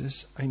what,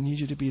 Jesus, I need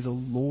you to be the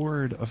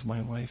Lord of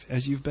my life,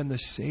 as you've been the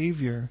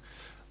Savior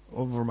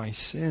over my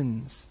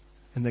sins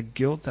and the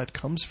guilt that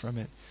comes from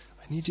it.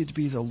 I need you to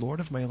be the Lord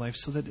of my life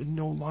so that sin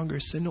no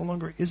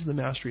longer is the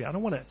mastery. I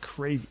don't want to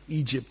crave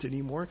Egypt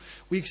anymore.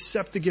 We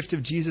accept the gift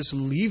of Jesus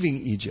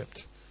leaving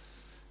Egypt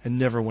and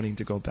never wanting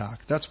to go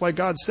back. That's why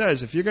God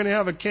says, if you're going to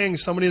have a king,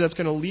 somebody that's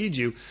going to lead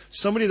you,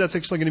 somebody that's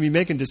actually going to be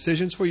making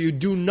decisions for you,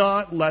 do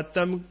not let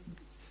them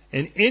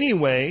in any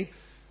way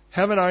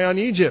have an eye on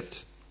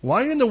Egypt.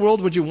 Why in the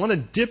world would you want to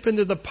dip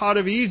into the pot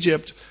of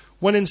Egypt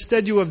when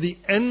instead you have the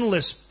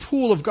endless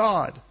pool of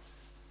God?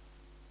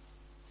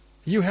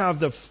 You have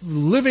the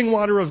living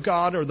water of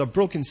God or the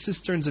broken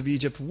cisterns of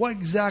Egypt.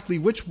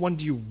 Which one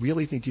do you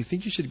really think? Do you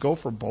think you should go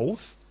for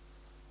both?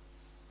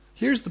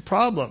 Here's the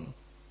problem.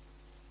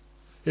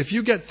 If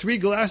you get 3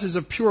 glasses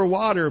of pure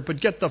water,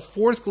 but get the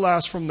 4th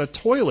glass from the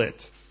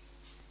toilet,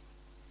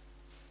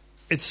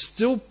 it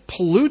still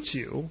pollutes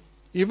you,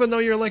 even though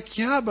you're like,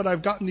 yeah, but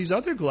I've gotten these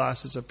other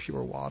glasses of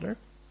pure water.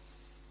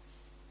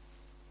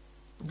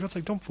 And God's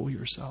like, don't fool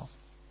yourself.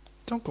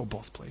 Don't go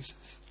both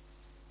places.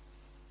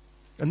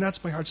 And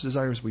that's my heart's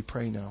desire as we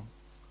pray now.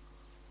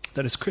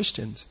 That as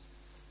Christians,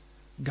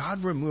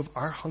 God remove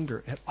our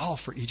hunger at all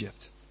for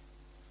Egypt.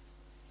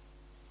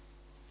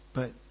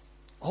 But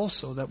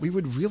also that we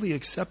would really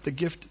accept the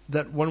gift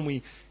that when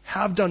we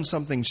have done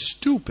something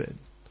stupid,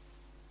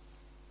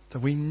 that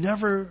we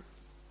never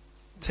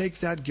take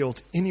that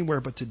guilt anywhere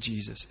but to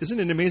Jesus.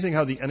 Isn't it amazing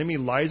how the enemy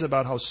lies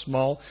about how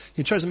small?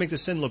 He tries to make the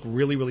sin look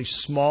really, really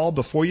small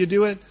before you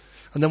do it.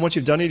 And then once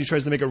you've done it, he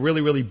tries to make it really,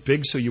 really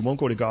big so you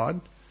won't go to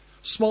God.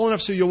 Small enough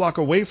so you'll walk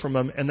away from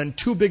him, and then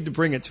too big to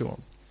bring it to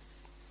him.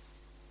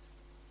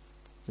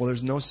 Well,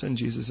 there's no sin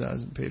Jesus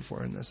hasn't paid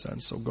for in this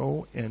sense. So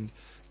go and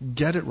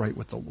get it right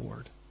with the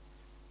Lord.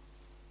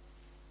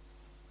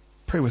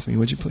 Pray with me,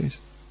 would you please?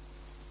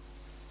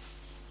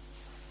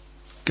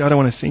 God, I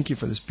want to thank you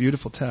for this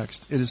beautiful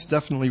text. It is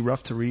definitely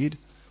rough to read,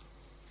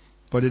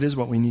 but it is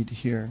what we need to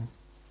hear.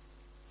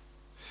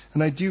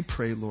 And I do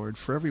pray, Lord,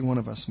 for every one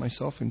of us,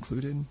 myself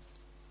included,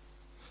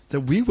 that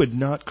we would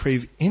not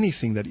crave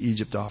anything that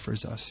Egypt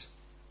offers us.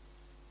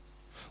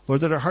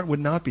 Lord, that our heart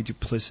would not be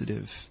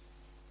duplicative.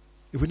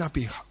 It would not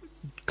be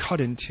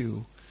cut in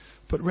two,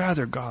 but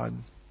rather, God,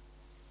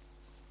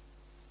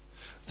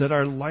 that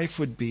our life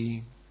would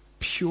be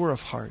pure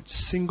of heart,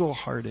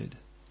 single-hearted.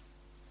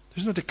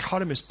 There's no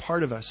dichotomous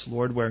part of us,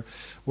 Lord, where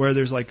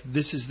there's like,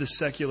 this is the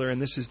secular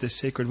and this is the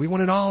sacred. We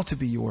want it all to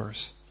be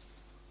yours.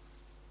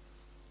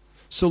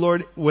 So,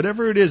 Lord,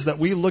 whatever it is that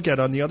we look at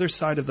on the other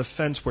side of the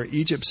fence where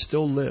Egypt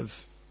still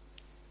live,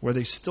 where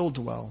they still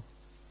dwell,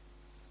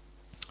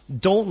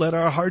 don't let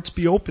our hearts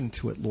be open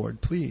to it,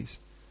 Lord, please.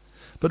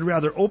 but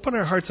rather open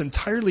our hearts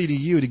entirely to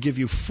you to give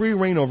you free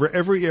reign over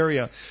every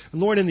area.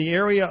 And Lord, in the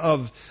area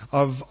of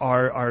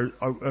our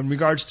in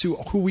regards to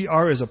who we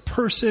are as a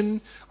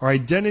person, our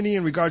identity,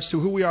 in regards to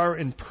who we are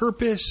in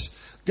purpose,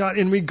 God,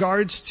 in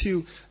regards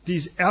to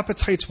these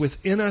appetites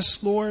within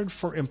us, Lord,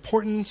 for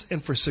importance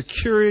and for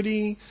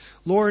security,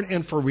 Lord,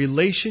 and for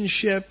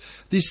relationship,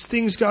 these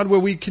things, God, where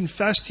we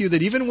confess to you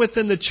that even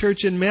within the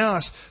church in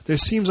Mass, there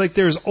seems like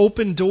there's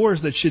open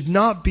doors that should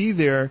not be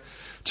there,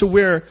 to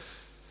where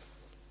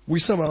we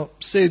somehow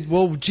say,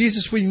 well,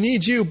 Jesus, we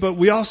need you, but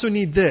we also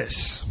need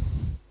this.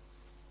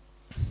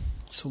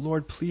 So,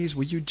 Lord, please,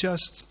 will you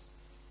just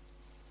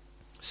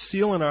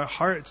seal in our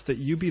hearts that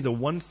you be the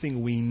one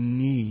thing we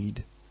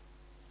need.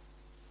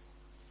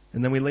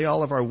 And then we lay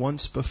all of our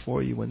wants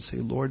before you and say,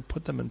 Lord,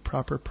 put them in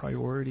proper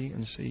priority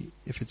and say,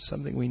 if it's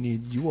something we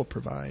need, you will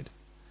provide.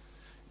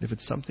 If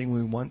it's something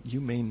we want, you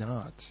may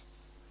not.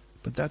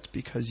 But that's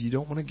because you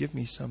don't want to give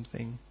me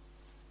something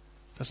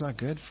that's not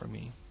good for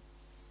me.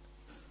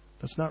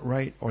 That's not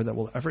right, or that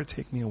will ever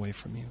take me away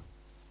from you.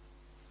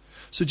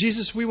 So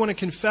Jesus, we want to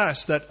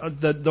confess that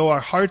though our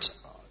hearts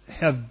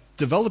have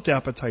developed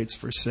appetites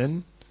for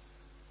sin,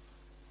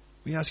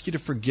 we ask you to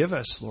forgive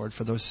us, Lord,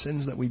 for those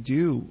sins that we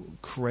do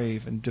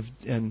crave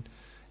and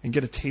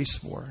get a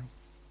taste for.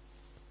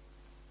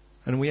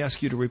 And we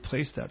ask you to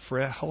replace that for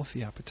a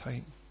healthy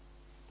appetite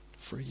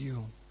for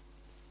you,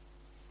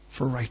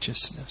 for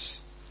righteousness.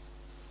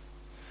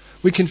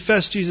 We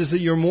confess, Jesus, that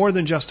you're more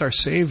than just our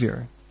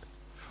Savior,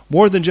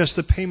 more than just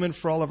the payment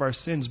for all of our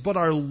sins, but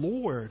our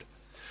Lord,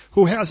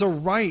 who has a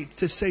right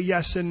to say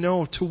yes and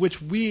no, to which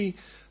we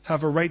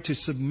have a right to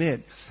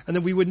submit, and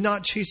that we would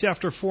not chase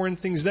after foreign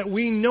things that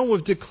we know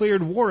have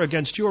declared war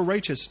against your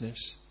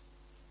righteousness.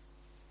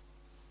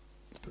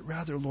 But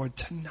rather, Lord,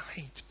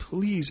 tonight,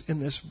 please,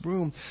 in this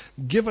room,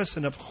 give us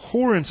an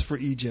abhorrence for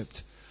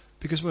Egypt,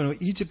 because we know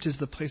Egypt is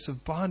the place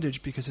of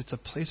bondage, because it's a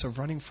place of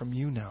running from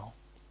you now.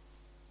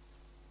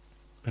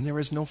 And there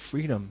is no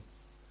freedom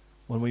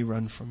when we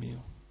run from you.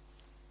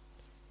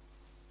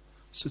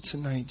 So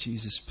tonight,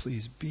 Jesus,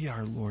 please be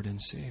our Lord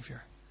and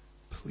Savior.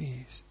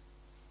 Please.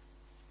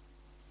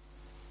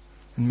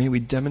 And may we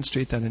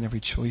demonstrate that in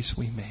every choice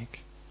we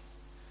make.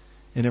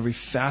 In every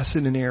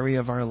facet and area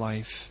of our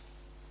life,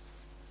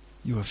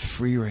 you have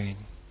free reign.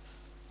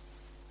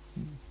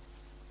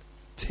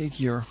 Take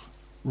your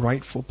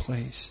rightful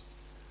place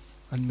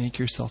and make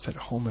yourself at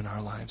home in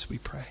our lives, we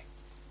pray.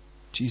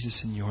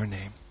 Jesus, in your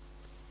name.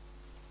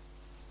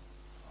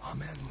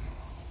 Amen.